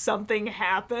 like, something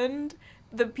happened,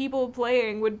 the people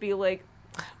playing would be like,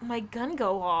 my gun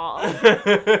go off.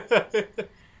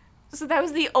 So that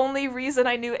was the only reason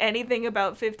I knew anything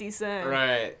about 50 Cent.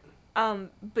 Right.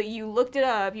 But you looked it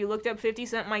up. You looked up 50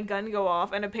 Cent, My Gun Go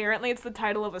Off, and apparently it's the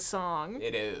title of a song.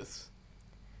 It is.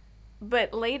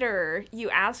 But later, you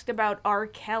asked about R.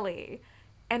 Kelly,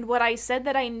 and what I said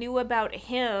that I knew about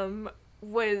him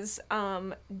was,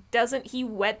 doesn't he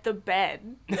wet the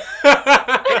bed?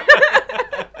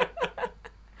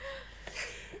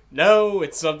 No,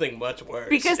 it's something much worse.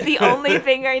 Because the only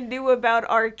thing I knew about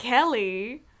R.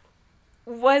 Kelly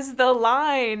was the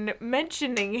line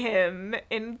mentioning him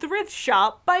in Thrift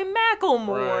Shop by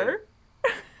Macklemore.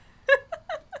 Right.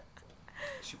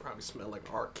 She probably smelled like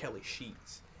R. Kelly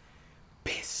sheets.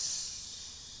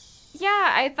 Piss.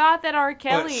 Yeah, I thought that R.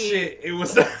 Kelly... But shit, it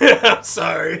was... I'm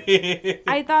sorry.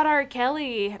 I thought R.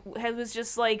 Kelly was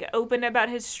just, like, open about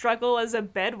his struggle as a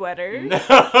bedwetter.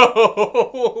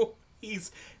 No!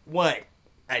 He's, what,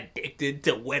 addicted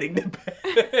to wetting the bed?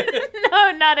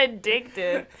 No, not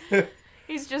addicted.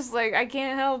 He's just like, I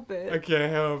can't help it. I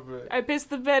can't help it. I piss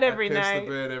the bed every night. I piss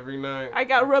the bed every night. I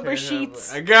got rubber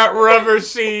sheets. I got rubber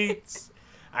sheets.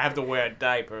 I have to wear a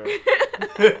diaper.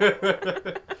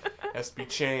 Has to be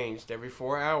changed every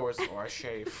 4 hours or I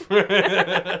shave.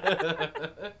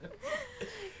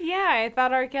 Yeah, I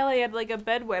thought R. Kelly had, like, a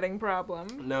bedwetting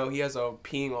problem. No, he has a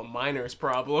peeing on minors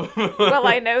problem. Well,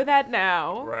 I know that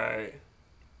now. Right.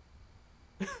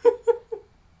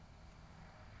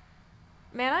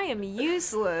 Man, I am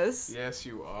useless. Yes,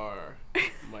 you are.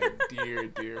 My dear,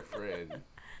 dear friend.